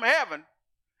down from heaven,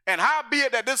 and how be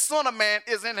it that this Son of Man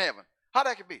is in heaven? How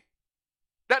that could be?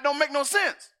 That don't make no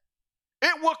sense.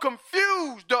 It will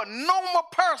confuse the normal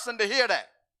person to hear that.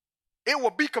 It will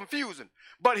be confusing.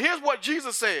 But here's what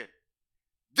Jesus said.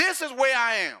 This is where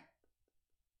I am.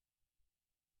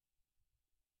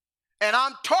 And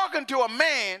I'm talking to a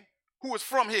man who is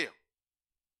from here,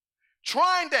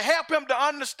 trying to help him to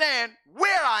understand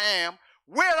where I am,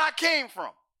 where I came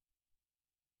from.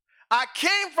 I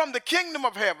came from the kingdom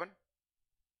of heaven.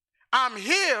 I'm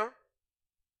here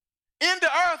in the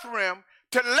earth realm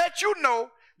to let you know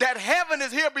that heaven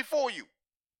is here before you.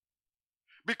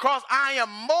 Because I am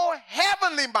more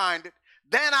heavenly minded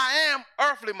than I am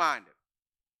earthly minded.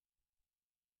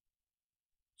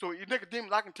 So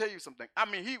Nicodemus, I can tell you something. I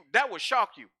mean, that would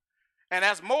shock you. And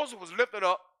as Moses lifted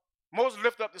up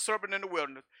the serpent in the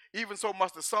wilderness, even so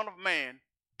must the Son of Man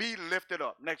be lifted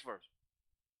up. Next verse.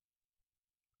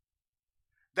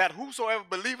 That whosoever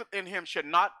believeth in him should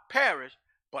not perish,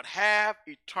 but have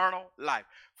eternal life.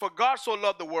 For God so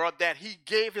loved the world that he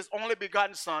gave his only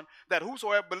begotten Son, that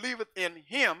whosoever believeth in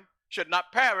him should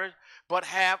not perish, but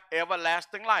have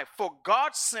everlasting life. For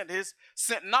God sent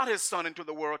not his Son into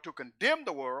the world to condemn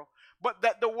the world, but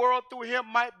that the world through him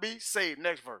might be saved.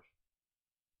 Next verse.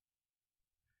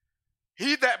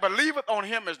 He that believeth on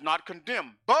him is not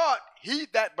condemned, but he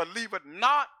that believeth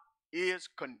not is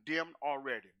condemned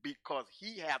already, because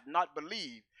he hath not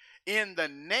believed in the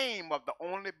name of the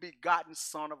only begotten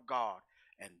Son of God.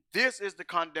 And this is the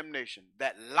condemnation,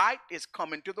 that light is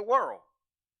come into the world,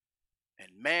 and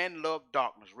man loved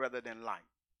darkness rather than light,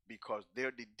 because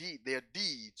their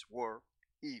deeds were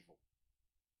evil.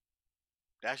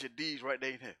 That's your deeds right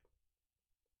there in here.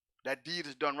 That deed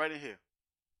is done right in here.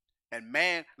 And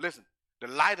man, listen, the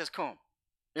light has come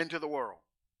into the world.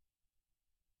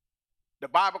 The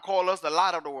Bible calls us the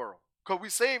light of the world because we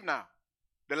saved now.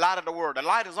 The light of the world. The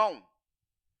light is on.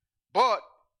 But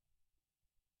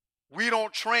we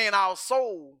don't train our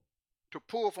soul to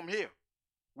pull from here.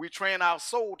 We train our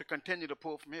soul to continue to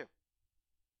pull from here.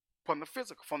 From the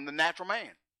physical, from the natural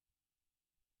man.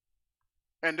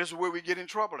 And this is where we get in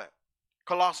trouble at.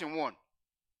 Colossians 1.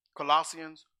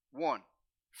 Colossians 1,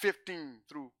 15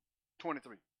 through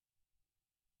 23.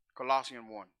 Colossians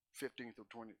 1, 15 through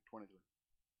 23.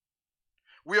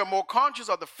 We are more conscious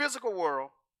of the physical world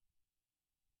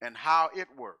and how it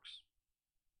works.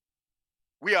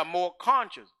 We are more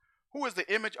conscious. Who is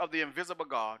the image of the invisible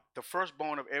God, the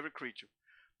firstborn of every creature?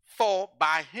 For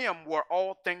by him were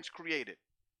all things created,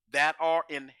 that are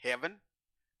in heaven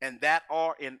and that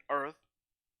are in earth,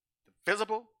 the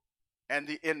visible and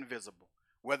the invisible,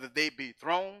 whether they be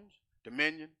thrones,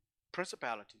 dominion,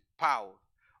 principalities, power.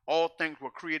 All things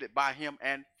were created by him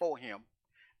and for him,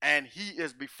 and he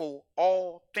is before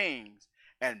all things,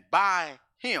 and by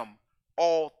him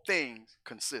all things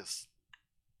consist.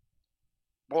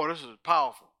 Boy, this is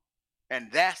powerful. And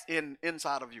that's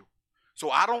inside of you.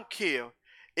 So I don't care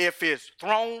if it's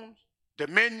thrones,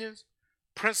 dominions,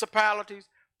 principalities,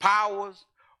 powers,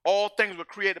 all things were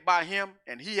created by him,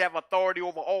 and he have authority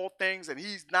over all things, and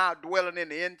he's now dwelling in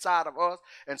the inside of us.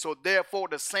 And so therefore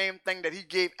the same thing that he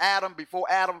gave Adam before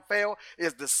Adam fell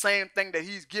is the same thing that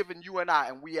he's given you and I,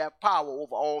 and we have power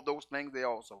over all those things there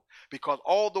also, because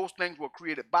all those things were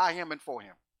created by him and for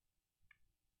him.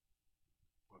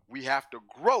 But we have to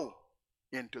grow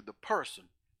into the person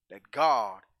that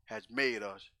God has made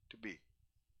us to be.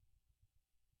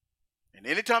 And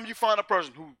anytime you find a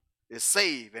person who is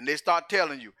saved and they start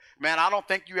telling you, man, I don't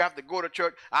think you have to go to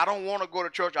church, I don't want to go to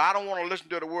church, I don't want to listen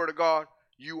to the word of God,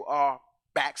 you are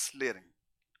backsliding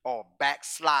or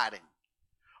backsliding,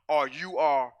 or you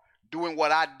are doing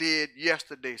what I did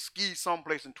yesterday, ski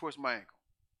someplace and twist my ankle.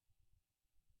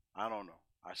 I don't know.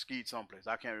 I skied someplace.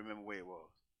 I can't remember where it was.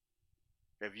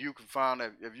 If you can find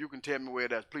that, if you can tell me where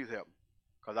that's, please help me,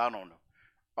 because I don't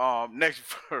know. Next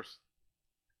verse.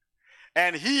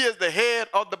 And he is the head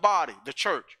of the body, the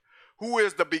church, who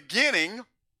is the beginning,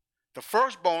 the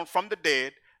firstborn from the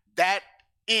dead, that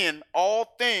in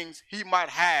all things he might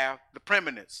have the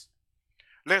preeminence.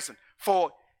 Listen,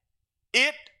 for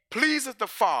it pleases the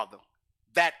Father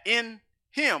that in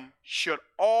him should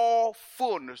all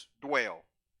fullness dwell.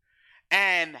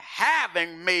 And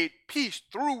having made peace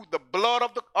through the blood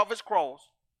of his cross,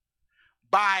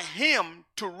 by him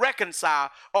to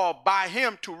reconcile all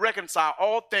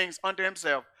things unto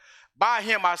himself. By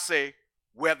him I say,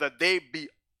 whether they be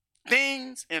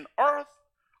things in earth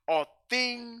or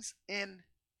things in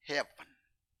heaven.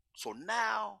 So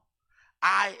now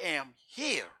I am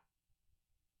here,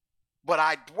 but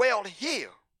I dwell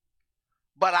here,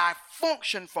 but I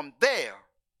function from there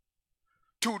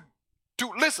to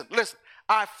listen,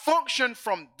 I function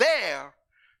from there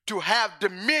to have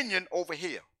dominion over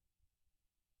here.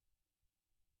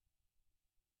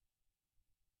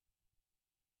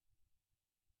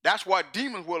 That's why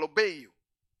demons will obey you,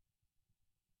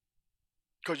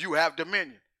 because you have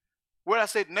dominion. What did I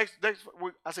say next?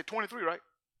 I said 23, right?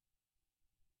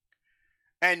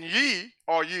 And ye,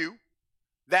 or you,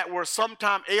 that were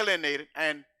sometime alienated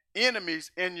and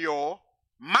enemies in your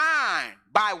mind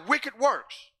by wicked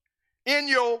works, in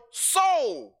your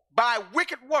soul by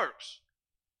wicked works,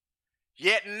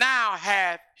 yet now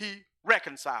hath he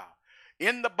reconciled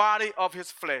in the body of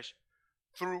his flesh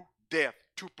through death,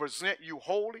 to present you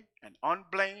holy and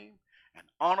unblamed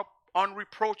and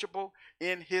unreproachable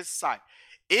in his sight.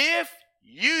 If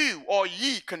you or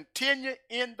ye continue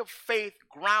in the faith,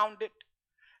 grounded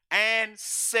and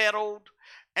settled,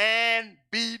 and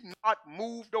be not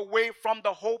moved away from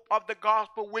the hope of the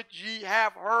gospel which ye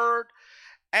have heard,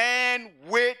 and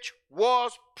which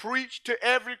was preached to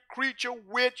every creature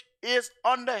which is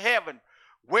under heaven,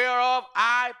 whereof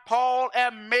I, Paul,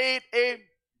 am made a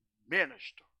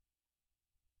minister.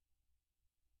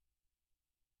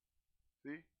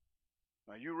 See?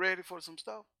 Are you ready for some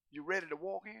stuff? You ready to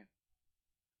walk in?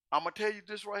 I'm going to tell you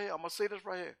this right here. I'm going to say this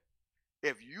right here.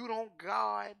 If you don't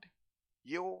guard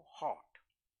your heart,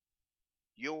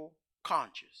 your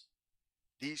conscience,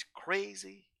 these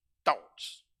crazy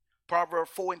thoughts, Proverbs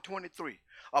 4:23,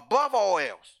 above all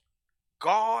else,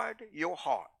 guard your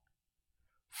heart,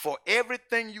 for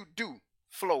everything you do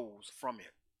flows from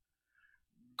it.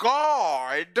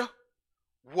 Guard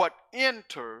what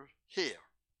enters here.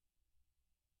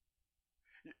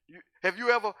 Have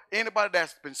you ever, anybody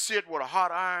that's been seared with a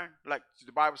hot iron, like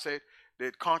the Bible says,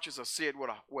 the conscience are seared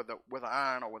with an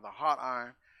iron or with a hot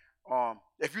iron.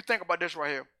 If you think about this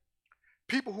right here,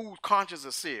 people whose conscience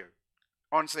is seared,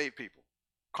 unsaved people,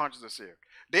 conscience is seared,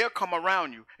 they'll come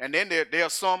around you, and then there are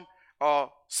some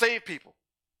saved people.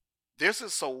 This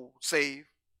is soul saved,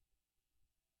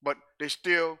 but they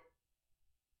still,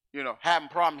 having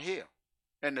problem here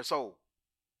in the soul.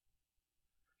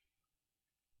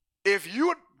 If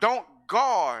you don't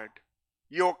guard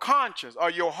your conscience or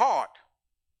your heart,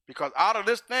 because out of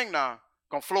this thing now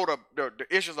gonna flow the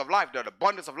issues of life, the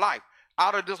abundance of life.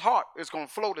 Out of this heart, it's gonna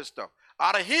flow this stuff.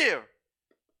 Out of here,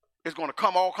 it's gonna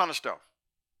come all kind of stuff.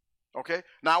 Okay?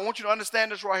 Now I want you to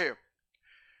understand this right here.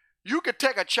 You could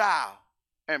take a child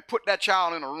and put that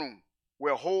child in a room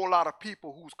where a whole lot of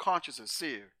people whose conscience is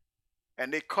seared,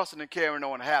 and they cussing and carrying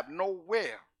on, have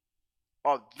nowhere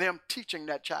of them teaching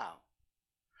that child,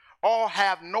 or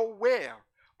have nowhere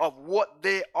of what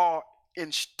they are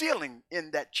instilling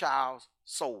in that child's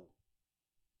soul,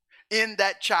 in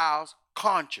that child's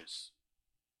conscience.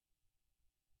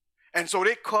 And so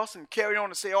they cuss and carry on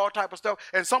and say all type of stuff.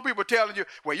 And some people telling you,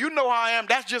 well, you know how I am,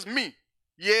 that's just me.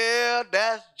 Yeah,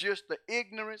 that's just the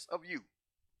ignorance of you,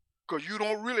 because you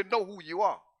don't really know who you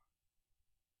are.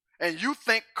 And you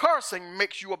think cursing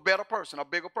makes you a better person, a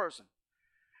bigger person.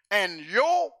 And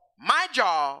my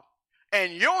job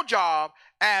and your job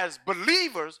as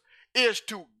believers is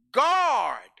to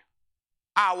guard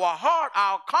our heart,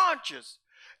 our conscience,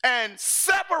 and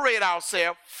separate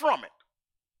ourselves from it.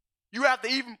 You have to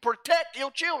even protect your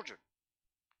children.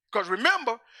 Because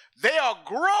remember, they are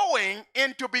growing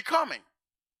into becoming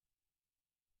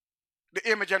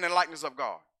the image and the likeness of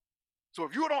God. So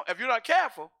if you're not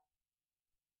careful,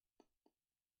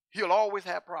 he'll always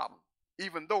have problems,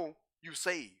 even though you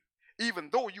save. Even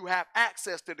though you have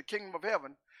access to the kingdom of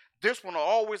heaven, this one will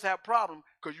always have problems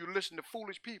because you listen to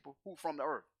foolish people who from the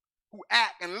earth, who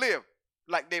act and live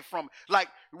like they're from, like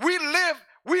we live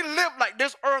like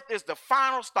this earth is the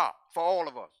final stop for all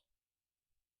of us.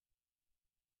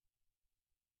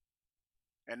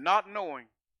 And not knowing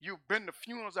you've been to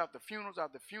funerals after funerals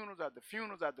after funerals after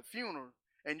funerals after funerals,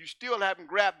 and you still haven't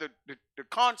grabbed the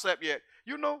concept yet.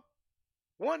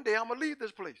 One day I'm going to leave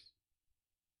this place.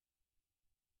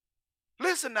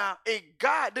 Listen now,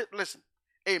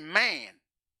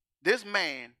 this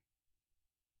man,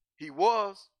 he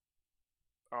was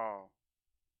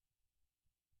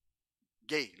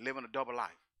gay, living a double life.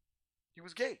 He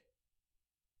was gay.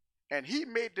 And he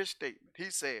made this statement.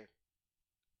 He said,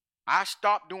 I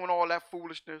stopped doing all that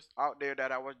foolishness out there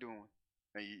that I was doing.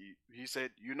 And he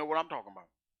said, you know what I'm talking about.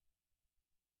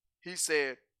 He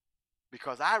said,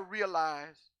 because I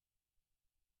realized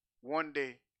one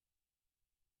day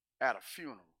at a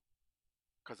funeral,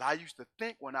 because I used to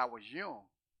think when I was young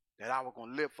that I was going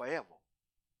to live forever.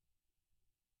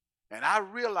 And I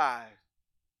realized,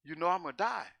 I'm going to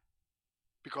die.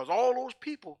 Because all those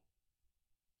people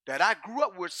that I grew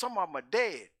up with, some of them are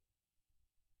dead.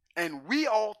 And we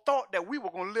all thought that we were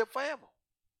going to live forever.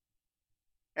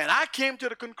 And I came to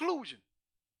the conclusion,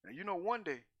 now one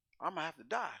day I'm going to have to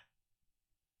die.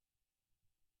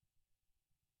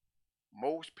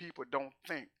 Most people don't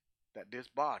think that this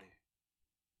body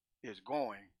is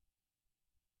going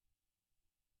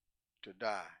to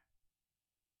die.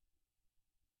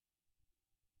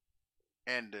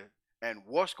 And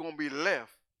what's going to be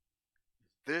left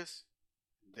is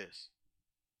this.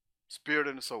 Spirit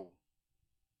and the soul.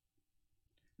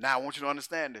 Now I want you to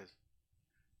understand this.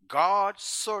 God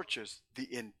searches the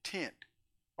intent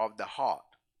of the heart,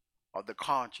 of the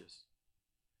conscience.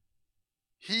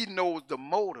 He knows the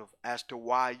motive as to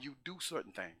why you do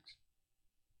certain things.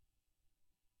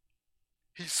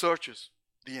 He searches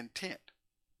the intent,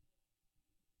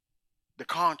 the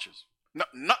conscience,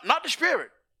 not the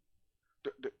spirit,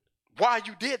 why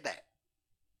you did that.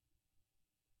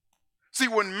 See,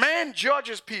 when man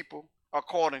judges people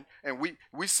according, and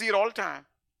we see it all the time,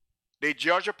 they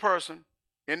judge a person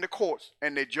in the courts,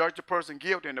 and they judge the person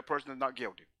guilty, and the person is not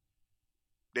guilty.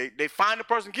 They find the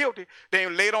person guilty,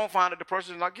 then later on find that the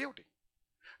person is not guilty.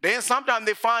 Then sometimes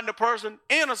they find the person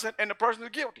innocent, and the person is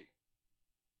guilty.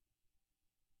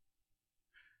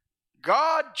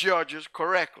 God judges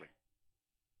correctly.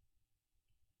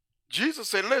 Jesus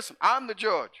said, listen, I'm the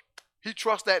judge. He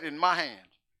trusts that in my hands.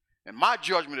 And my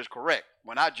judgment is correct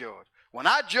when I judge. When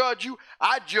I judge you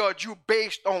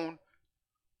based on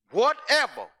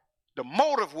whatever the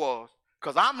motive was.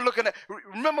 Because I'm looking at,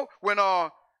 remember when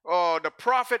the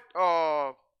prophet,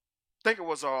 I think it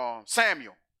was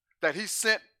Samuel, that he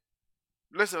sent,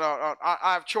 listen,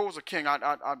 I've chose a king.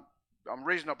 I'm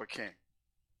raising up a king.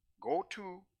 Go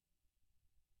to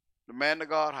the man of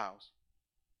God house.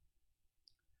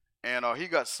 And he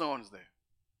got sons there.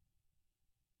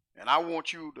 And I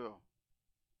want you to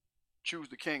choose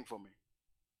the king for me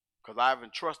because I've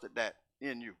entrusted that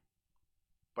in you.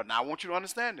 But now I want you to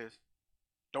understand this.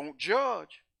 Don't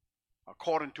judge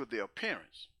according to the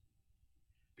appearance.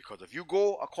 Because if you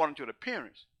go according to the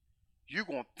appearance, you're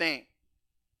going to think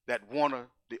that one or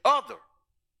the other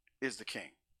is the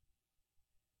king.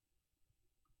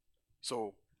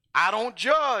 So I don't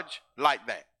judge like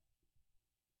that.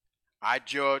 I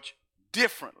judge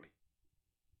differently.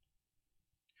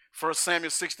 1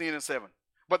 Samuel 16:7.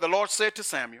 But the Lord said to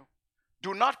Samuel,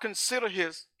 do not consider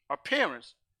his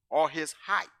appearance or his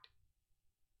height,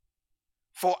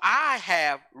 for I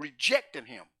have rejected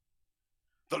him.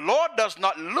 The Lord does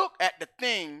not look at the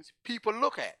things people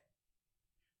look at.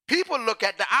 People look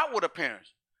at the outward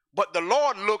appearance, but the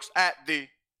Lord looks at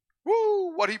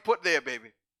what he put there, baby.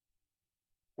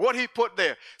 What he put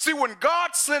there. See, when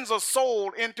God sends a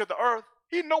soul into the earth,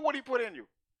 he knows what he put in you.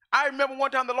 I remember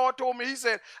one time the Lord told me, he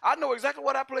said, I know exactly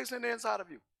what I placed in the inside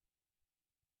of you.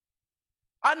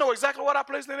 I know exactly what I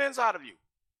placed in the inside of you.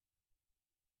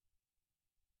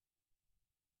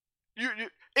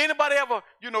 Anybody ever,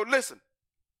 listen.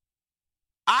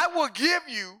 I will give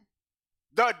you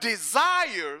the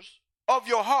desires of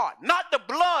your heart, not the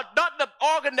blood, not the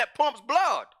organ that pumps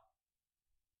blood.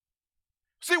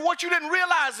 See, what you didn't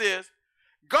realize is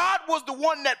God was the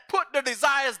one that put the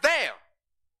desires there.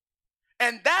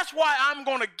 And that's why I'm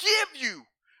going to give you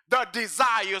the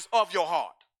desires of your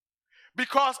heart.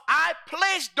 Because I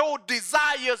placed those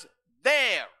desires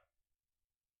there.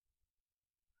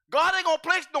 God ain't going to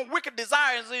place no wicked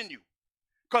desires in you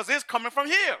because it's coming from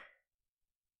here.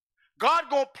 God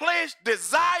going to place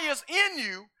desires in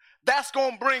you that's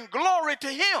going to bring glory to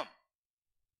him.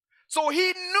 So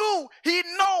he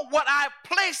know what I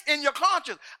placed in your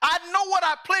conscience. I know what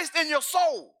I placed in your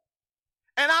soul.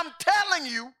 And I'm telling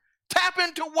you, tap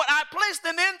into what I placed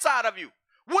in the inside of you.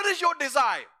 What is your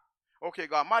desire? Okay,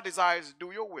 God, my desire is to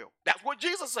do your will. That's what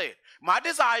Jesus said. My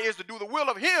desire is to do the will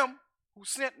of him who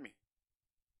sent me.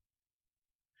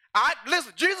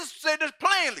 Listen, Jesus said this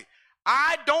plainly.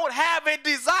 I don't have a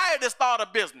desire to start a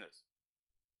business.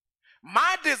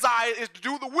 My desire is to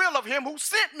do the will of him who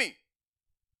sent me.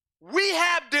 We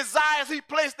have desires he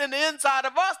placed in the inside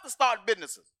of us to start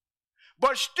businesses.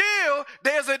 But still,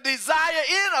 there's a desire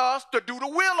in us to do the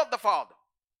will of the Father.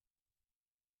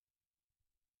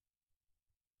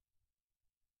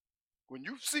 When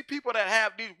you see people that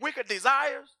have these wicked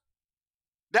desires,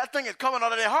 that thing is coming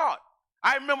out of their heart.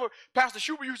 I remember Pastor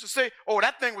Schubert used to say, oh,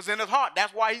 that thing was in his heart.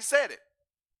 That's why he said it.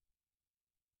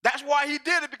 That's why he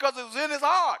did it, because it was in his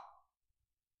heart.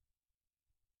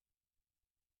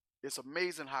 It's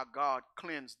amazing how God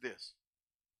cleansed this.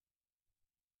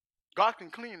 God can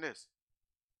clean this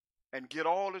and get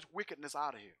all this wickedness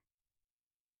out of here.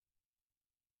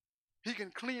 He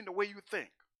can clean the way you think.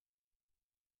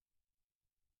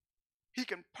 He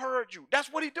can purge you.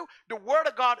 That's what he do. The word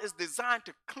of God is designed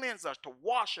to cleanse us, to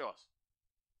wash us.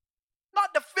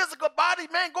 Not the physical body,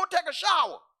 man. Go take a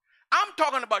shower. I'm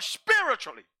talking about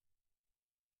spiritually.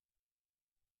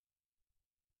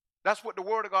 That's what the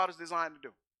word of God is designed to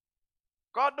do.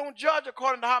 God don't judge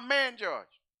according to how man judge.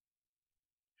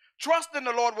 Trust in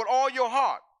the Lord with all your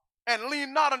heart and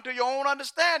lean not unto your own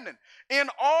understanding. In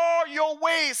all your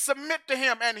ways submit to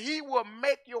him, and he will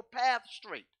make your path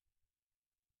straight.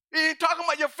 He ain't talking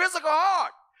about your physical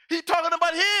heart. He's talking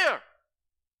about here.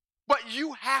 But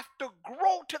you have to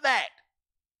grow to that.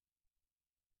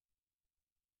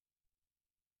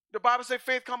 The Bible says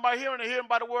faith come by hearing and hearing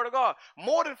by the word of God.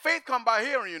 More than faith come by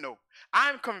hearing,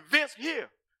 I'm convinced here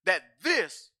that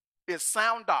this is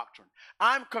sound doctrine.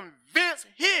 I'm convinced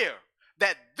here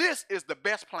that this is the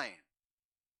best plan.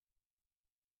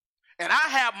 And I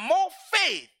have more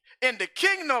faith in the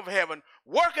kingdom of heaven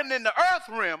working in the earth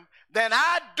realm than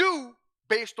I do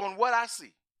based on what I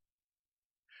see.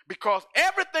 Because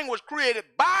everything was created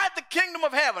by the kingdom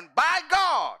of heaven, by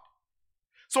God.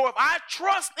 So if I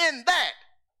trust in that,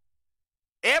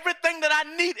 everything that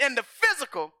I need in the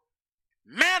physical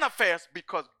manifests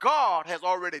because God has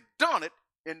already done it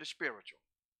in the spiritual.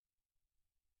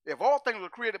 If all things were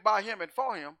created by him and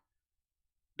for him,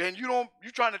 then you're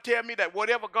trying to tell me that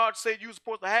whatever God said you were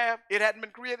supposed to have, it hadn't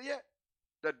been created yet?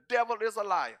 The devil is a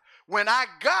liar. When I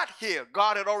got here,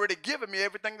 God had already given me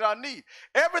everything that I need.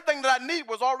 Everything that I need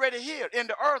was already here in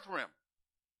the earth realm.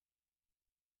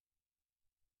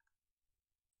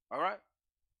 All right?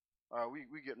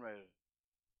 We getting ready.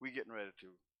 We getting ready to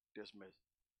dismiss.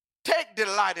 Take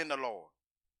delight in the Lord,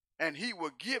 and he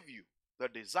will give you the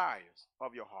desires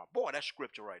of your heart. Boy, that's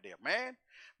scripture right there, man.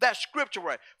 That's scripture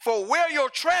right. For where your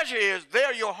treasure is,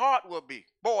 there your heart will be.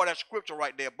 Boy, that's scripture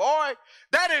right there, boy.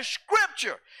 That is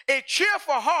scripture. A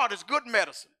cheerful heart is good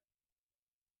medicine,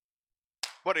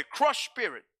 but a crushed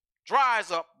spirit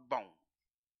dries up bone.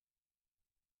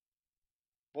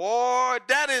 Boy,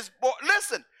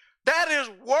 listen, that is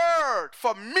word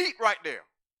for meat right there.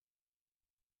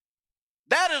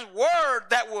 That is word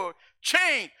that will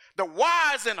change. The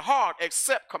wise in heart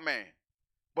accept command,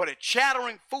 but a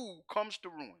chattering fool comes to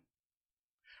ruin.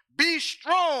 Be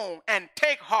strong and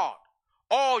take heart,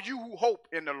 all you who hope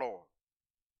in the Lord.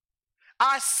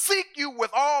 I seek you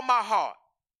with all my heart.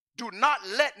 Do not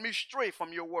let me stray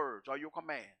from your words or your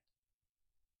command.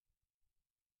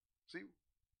 See,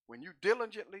 when you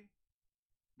diligently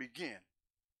begin,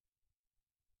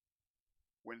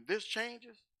 when this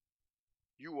changes,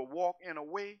 you will walk in a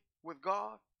way with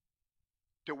God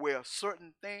to where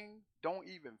certain things don't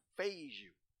even faze you.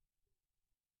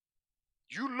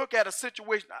 You look at a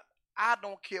situation, I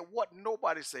don't care what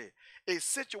nobody says. A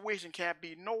situation can't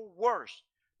be no worse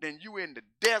than you in the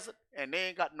desert and they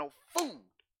ain't got no food.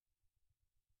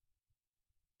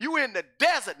 You in the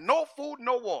desert, no food,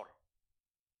 no water.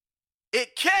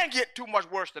 It can't get too much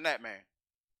worse than that, man.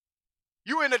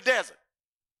 You in the desert,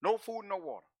 no food, no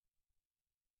water.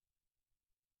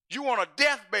 You on a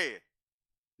deathbed,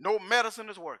 no medicine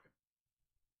is working.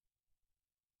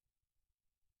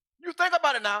 You think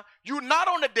about it now. You're not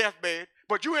on the deathbed,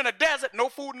 but you're in a desert, no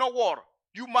food, no water.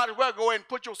 You might as well go ahead and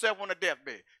put yourself on the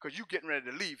deathbed because you're getting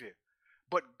ready to leave here.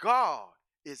 But God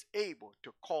is able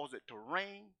to cause it to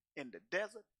rain in the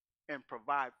desert and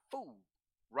provide food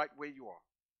right where you are.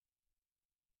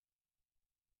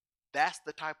 That's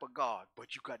the type of God,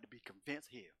 but you got to be convinced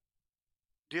here.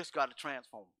 This got to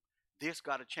transform. This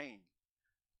got to change.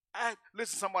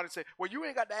 Listen, somebody say, well, you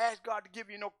ain't got to ask God to give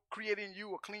you creating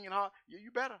you a clean heart. Yeah,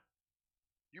 you better.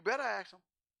 You better ask him.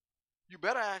 You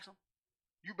better ask him.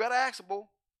 You better ask him, boo.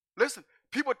 Listen,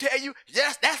 people tell you,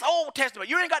 yes, that's Old Testament.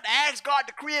 You ain't got to ask God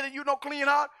to create in you no clean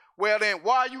heart. Well, then,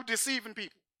 why are you deceiving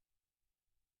people?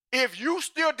 If you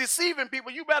still deceiving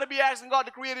people, you better be asking God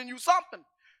to create in you something.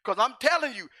 Because I'm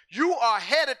telling you, you are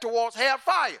headed towards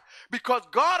hellfire. Because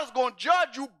God is going to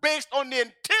judge you based on the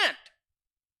intent.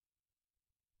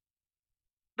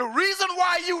 The reason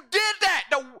why you did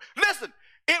that, listen,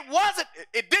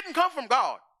 it didn't come from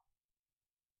God.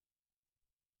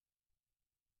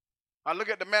 I look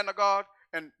at the man of God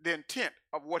and the intent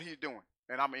of what he's doing.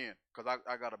 And I'm in, because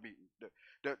I got to be.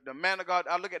 The man of God,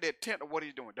 I look at the intent of what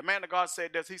he's doing. The man of God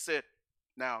said this. He said,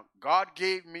 now, God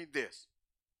gave me this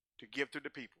to give to the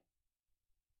people.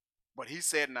 But he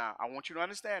said, now, I want you to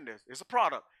understand this. It's a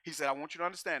product. He said, I want you to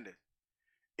understand this.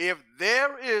 If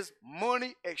there is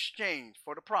money exchange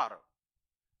for the product,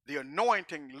 the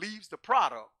anointing leaves the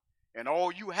product, and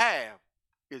all you have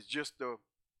is just the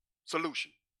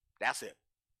solution. That's it.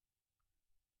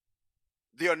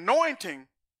 The anointing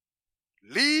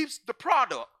leaves the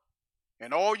product,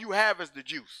 and all you have is the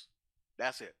juice.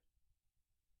 That's it.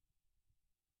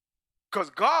 Because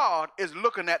God is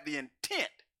looking at the intent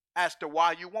as to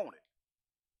why you want it.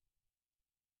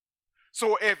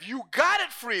 So if you got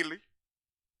it freely,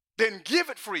 then give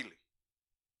it freely.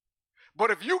 But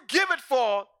if you give it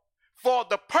for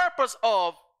the purpose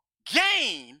of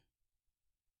gain,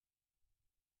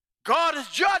 God is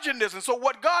judging this. And so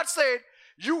what God said,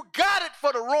 you got it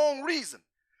for the wrong reason.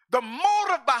 The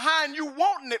motive behind you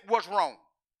wanting it was wrong.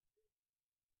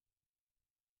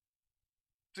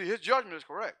 See, his judgment is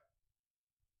correct.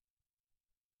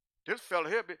 This fella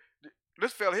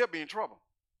here be in trouble.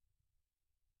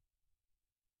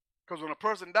 Because when a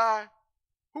person dies,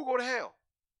 who go to hell?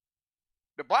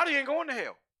 The body ain't going to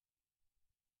hell.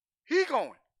 He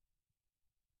going.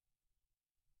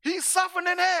 He's suffering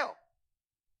in hell.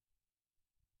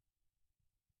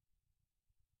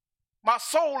 My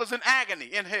soul is in agony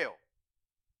in hell.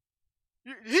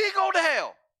 He go to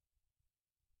hell.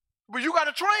 But you got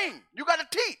to train. You got to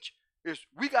teach.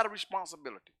 We got a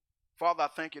responsibility. Father, I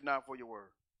thank you now for your word.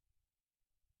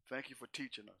 Thank you for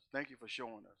teaching us. Thank you for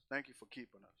showing us. Thank you for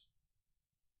keeping us.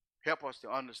 Help us to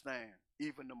understand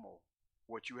even the more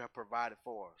what you have provided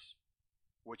for us,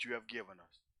 what you have given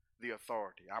us, the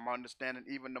authority. I'm understanding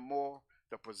even the more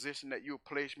the position that you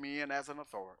placed me in as an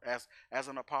authority, as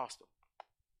an apostle,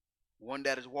 one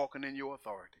that is walking in your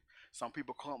authority. Some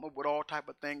people come up with all type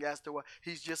of things as to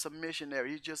he's just a missionary,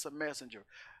 he's just a messenger.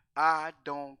 I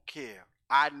don't care.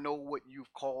 I know what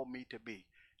you've called me to be.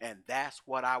 And that's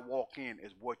what I walk in,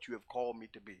 is what you have called me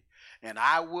to be. And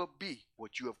I will be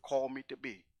what you have called me to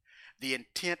be. The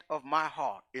intent of my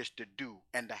heart is to do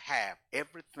and to have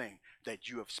everything that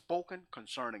you have spoken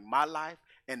concerning my life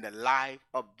and the life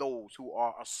of those who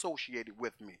are associated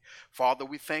with me. Father,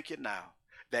 we thank you now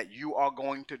that you are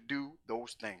going to do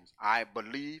those things. I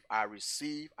believe, I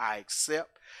receive, I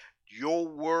accept. Your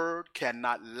word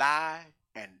cannot lie,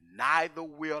 and neither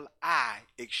will I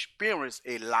experience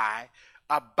a lie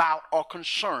about or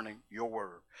concerning your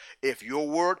word. If your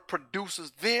word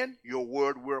produces then, your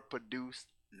word will produce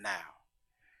now.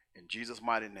 In Jesus'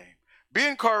 mighty name. Be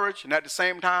encouraged, and at the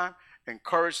same time,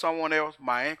 encourage someone else.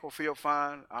 My ankle feel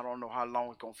fine. I don't know how long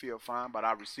it's going to feel fine, but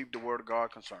I received the word of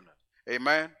God concerning it.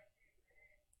 Amen.